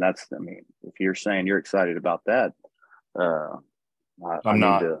games, and that's. If you're saying you're excited about that, I'm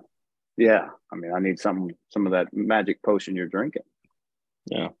not. I need some of that magic potion you're drinking.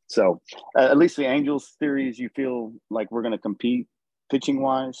 Yeah. So at least the Angels series, you feel like we're going to compete pitching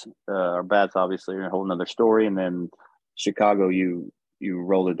wise. Our bats obviously are a whole nother story, and then Chicago, you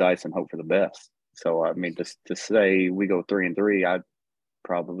roll the dice and hope for the best. So to say we go 3-3, I'd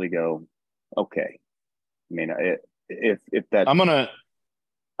probably go okay. If that, I'm gonna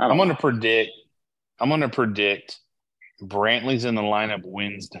predict Brantley's in the lineup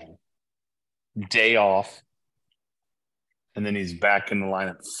Wednesday, day off, and then he's back in the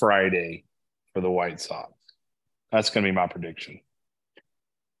lineup Friday for the White Sox. That's going to be my prediction.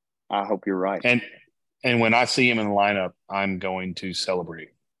 I hope you're right. And when I see him in the lineup, I'm going to celebrate.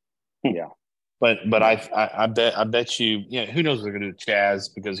 Yeah. But I bet you, who knows what they're going to do with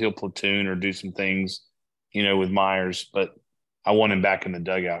Chaz, because he'll platoon or do some things, with Myers. But I want him back in the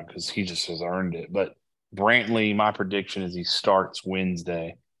dugout because he just has earned it. But Brantley, my prediction is he starts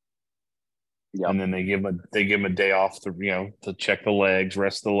Wednesday. Yep. And then they give him a day off to check the legs,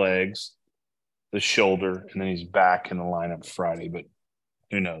 rest the legs, the shoulder, and then he's back in the lineup Friday. But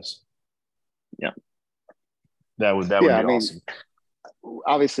who knows? Yeah. That would be awesome.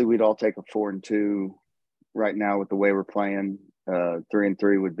 Obviously, we'd all take a 4-2 right now with the way we're playing.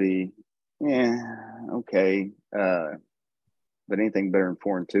 3-3 would be, okay. But anything better than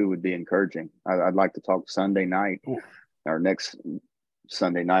 4-2 would be encouraging. I'd like to talk Sunday night, or next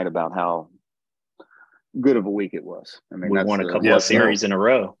Sunday night, about how good of a week it was. We won a couple of series in a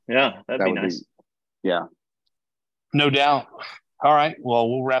row. Yeah, that'd be nice. No doubt. All right. Well,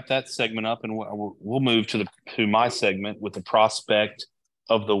 we'll wrap that segment up, and we'll move to my segment with the prospect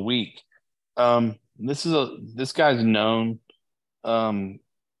of the week. This guy's known. He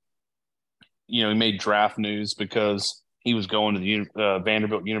made draft news because he was going to the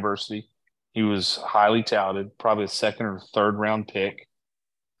Vanderbilt University. He was highly touted, probably a 2nd or 3rd round pick,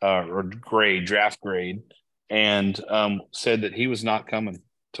 or draft grade, and said that he was not coming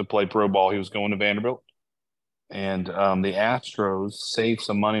to play pro ball. He was going to Vanderbilt. And the Astros saved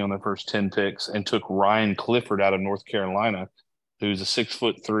some money on their first 10 picks and took Ryan Clifford out of North Carolina, who's a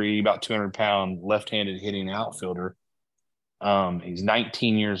 6'3", about 200-pound left-handed hitting outfielder. He's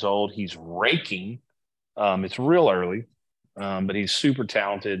 19 years old. He's raking. It's real early, but he's super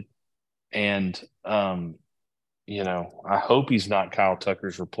talented. And, I hope he's not Kyle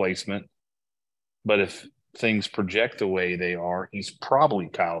Tucker's replacement. But if things project the way they are, he's probably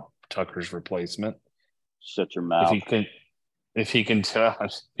Kyle Tucker's replacement. Shut your mouth. If he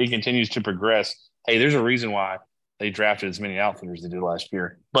continues to progress. Hey, there's a reason why they drafted as many outfielders as they did last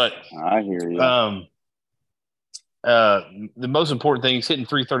year. But I hear you. The most important thing, he's hitting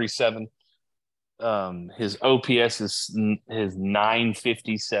 337. His OPS is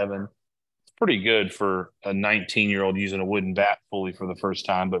 957. It's pretty good for a 19-year-old using a wooden bat fully for the first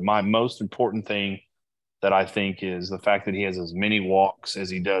time. But my most important thing that I think is the fact that he has as many walks as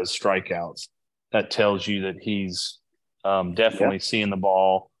he does strikeouts. That tells you that he's definitely seeing the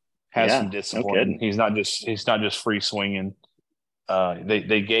ball, has some discipline. He's not just free swinging.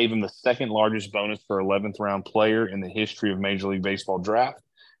 They gave him the second largest bonus for 11th round player in the history of Major League Baseball draft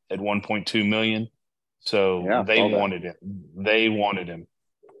at 1.2 million. So they wanted him. They wanted him.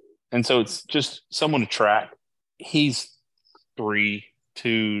 And so it's just someone to track. He's 2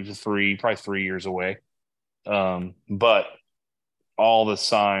 to 3, probably 3 years away. But all the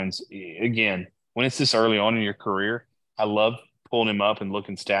signs, again, when it's this early on in your career, I love pulling him up and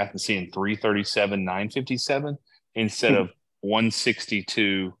looking stats and seeing 337, 957 instead of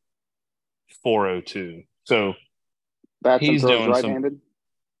 162, 402. So bats he's doing right-handed?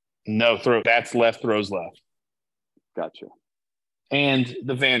 No, bats left, throws left. Gotcha. And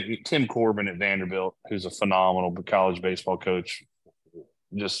Tim Corbin at Vanderbilt, who's a phenomenal college baseball coach,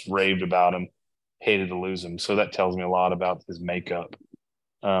 just raved about him, hated to lose him. So that tells me a lot about his makeup.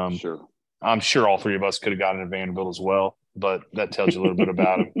 Sure. I'm sure all three of us could have gotten to Vanderbilt as well, but that tells you a little bit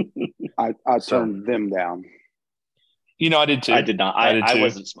about him. I turned them down. I did too. I did not. I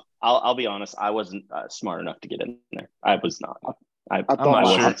wasn't. I'll be honest. I wasn't smart enough to get in there. I was not. I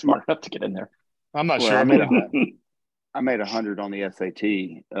wasn't smart enough to get in there. I'm not sure. I made 100 on the SAT,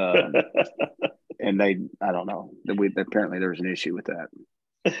 and I don't know. Apparently there's an issue with that.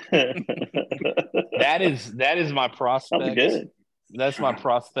 That is my prospect. That's good. That's my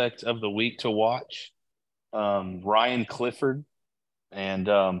prospect of the week to watch. Ryan Clifford, and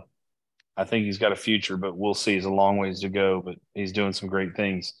I think he's got a future, but we'll see. He's a long ways to go, but he's doing some great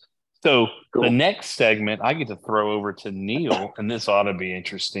things. So cool. The next segment I get to throw over to Neil, and this ought to be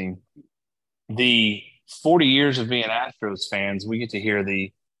interesting. The 40 years of being Astros fans, we get to hear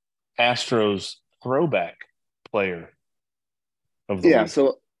the Astros throwback player of the week.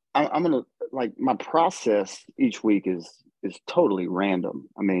 So I'm going to, my process each week is totally random.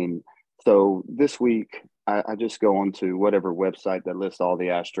 I mean, so this week I just go onto whatever website that lists all the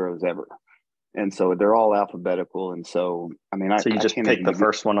Astros ever. And so they're all alphabetical. And so, I mean, so you just pick the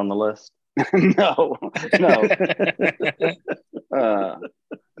first one on the list? No,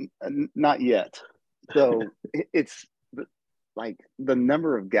 not yet. So it's like the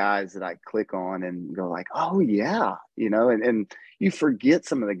number of guys that I click on and go like, oh yeah, and you forget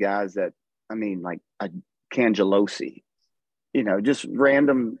some of the guys that, I mean, like Cangelosi, just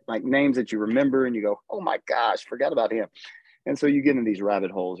random names that you remember and you go, oh my gosh, forgot about him. And so you get in these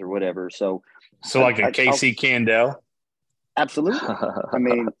rabbit holes or whatever. So like a Casey Candell? Absolutely. I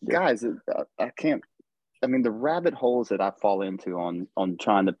mean, guys, I can't. I mean, the rabbit holes that I fall into on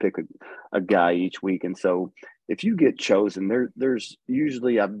trying to pick a guy each week. And so if you get chosen, there's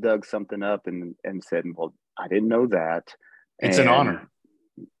usually I've dug something up and said, well, I didn't know that. It's an honor.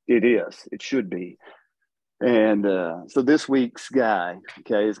 It is. It should be. And so this week's guy,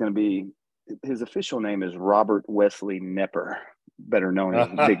 is going to be, his official name is Robert Wesley Nepper, better known as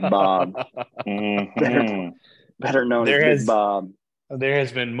Big Bob. better known as Big Bob. There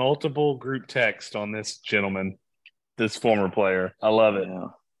has been multiple group text on this gentleman, this former player. I love it. Yeah.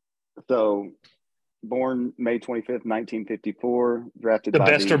 So, born May 25th, 1954, drafted the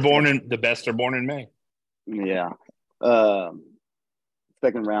best are born in May. Yeah.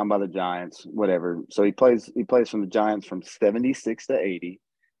 Second round by the Giants, whatever. So he plays from the Giants from 76 to 80,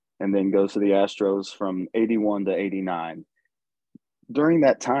 and then goes to the Astros from 81 to 89. During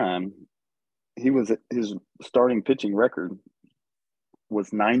that time, his starting pitching record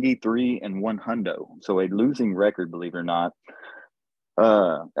was 93 and 100. So a losing record, believe it or not.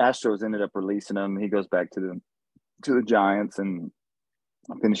 Astros ended up releasing him. He goes back to the Giants and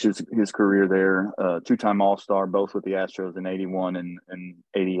finishes his career there. Two-time All-Star, both with the Astros in 81 and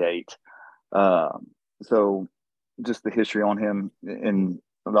 88. So just the history on him. In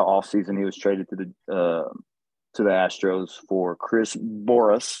the offseason, he was traded to the Astros for Chris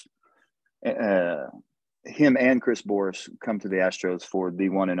Boras. Him and Chris Boras come to the Astros for the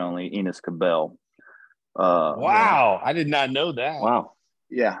one and only Enos Cabell. Wow. I did not know that. Wow.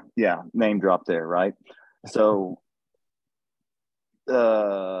 Yeah. Name drop there, right? So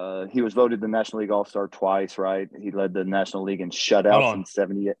he was voted the National League All-Star twice, right? He led the National League in shutouts in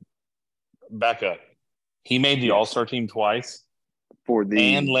 78. Back up. He made the All-Star team twice for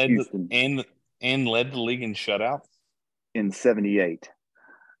the and led the league in shutouts in 78.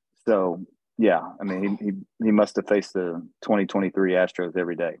 So yeah, I mean, he must have faced the 2023 Astros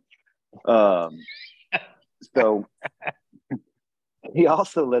every day. So he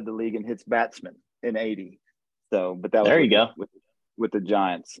also led the league in hits batsmen in 80. So, but that was there you go with the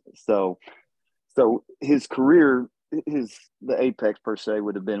Giants. So his career, the apex per se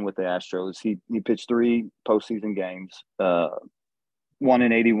would have been with the Astros. He pitched 3 postseason games, one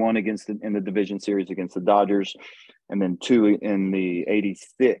in 81 in the division series against the Dodgers, and then 2 in the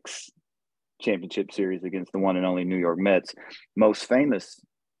 86 championship series against the one and only New York Mets. Most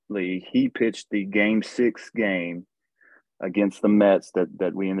famously, he pitched the Game 6 game against the Mets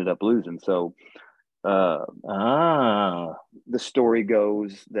that we ended up losing. So the story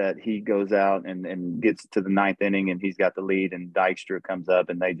goes that he goes out and gets to the 9th inning and he's got the lead, and Dykstra comes up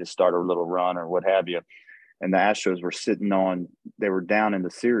and they just start a little run or what have you. And the Astros were they were down in the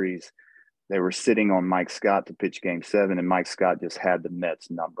series. They were sitting on Mike Scott to pitch Game 7, and Mike Scott just had the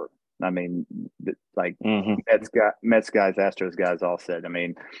Mets number. I mean, like Mets guys, Astros guys all said, I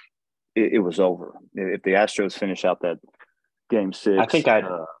mean, it was over. If the Astros finish out that Game 6, I think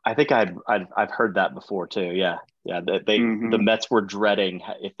I've heard that before too. Yeah. The Mets were dreading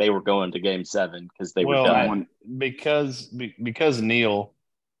if they were going to Game 7 because they were done. Because Neil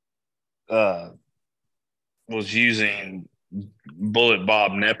was using Bullet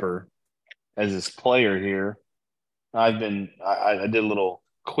Bob Nepper as his player here. I did a little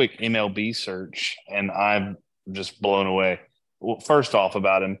quick MLB search, and I'm just blown away. Well, first off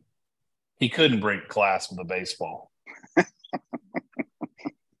about him, he couldn't break class with a baseball.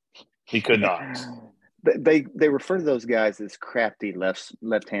 He could not. They refer to those guys as crafty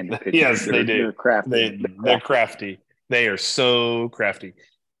left-handed pitchers. Yes, they do. They're crafty. They're crafty. They are so crafty.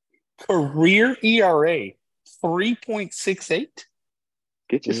 Career ERA 3.68.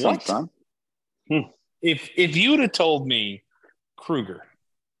 Get you some, son. If you would have told me, Kruger,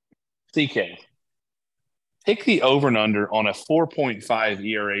 CK, pick the over and under on a 4.5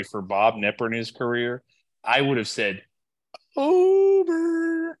 ERA for Bob Nepper in his career, I would have said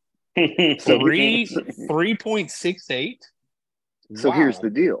over. 3.68. So Wow. here's the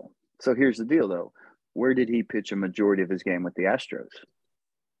deal. Though. Where did he pitch a majority of his game with the Astros?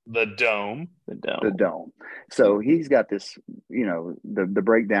 The Dome. So he's got this, the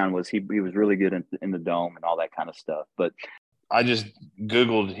breakdown was he was really good in the Dome and all that kind of stuff. But I just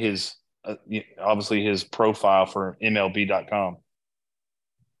Googled his, obviously his profile for MLB.com.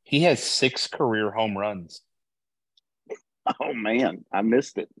 He has 6 career home runs. Oh man, I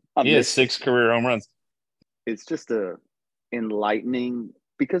missed it. He has 6 career home runs. It's just enlightening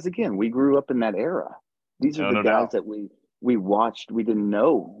because again, we grew up in that era. These are the guys that we watched. We didn't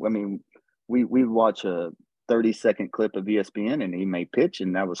know. I mean, we watch a 30-second clip of ESPN and he may pitch,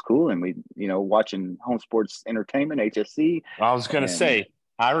 and that was cool. And we, watching Home Sports Entertainment, HSC. I was going to say,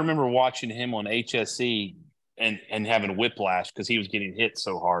 I remember watching him on HSC and having whiplash because he was getting hit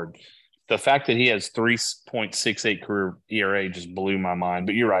so hard. The fact that he has 3.68 career ERA just blew my mind.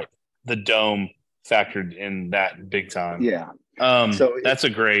 But you're right. The Dome factored in that big time. Yeah. So that's a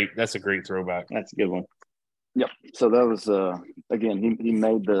great throwback. That's a good one. Yep. So that was again he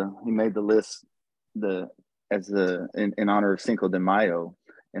made the list in honor of Cinco de Mayo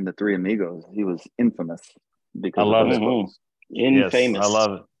and the Three Amigos. He was infamous because I love it. Infamous. Yes,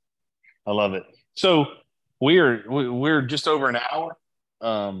 I love it. So we're just over an hour.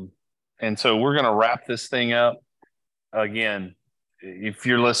 And so we're going to wrap this thing up. Again, if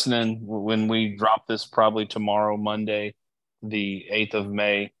you're listening, when we drop this probably tomorrow, Monday, the 8th of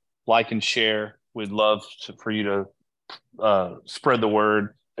May, like and share. We'd love for you to spread the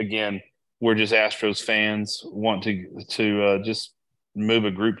word. Again, we're just Astros fans, want to just move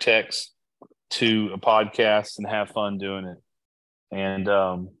a group text to a podcast and have fun doing it. And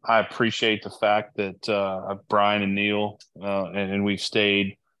I appreciate the fact that Brian and Neil, and we've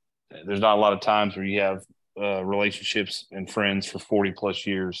stayed. There's not a lot of times where you have relationships and friends for 40 plus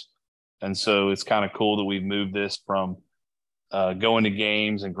years. And so it's kind of cool that we've moved this from going to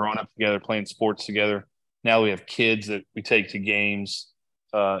games and growing up together, playing sports together. Now we have kids that we take to games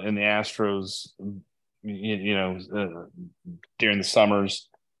in the Astros, during the summers.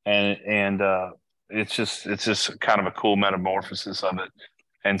 And it's just kind of a cool metamorphosis of it.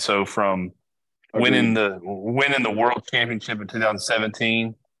 And so from winning the World Championship in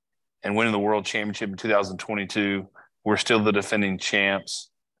 2017 and winning the World Championship in 2022, we're still the defending champs.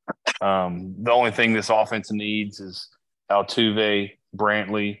 The only thing this offense needs is Altuve,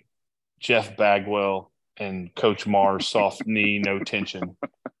 Brantley, Jeff Bagwell, and Coach Marr's soft knee, no tension.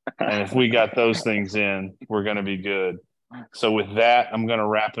 And if we got those things in, we're going to be good. So with that, I'm going to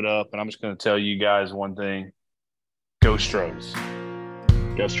wrap it up, and I'm just going to tell you guys one thing. Go Stros.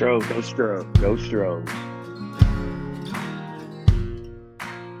 Go Stros. Go Stros. Go Stros.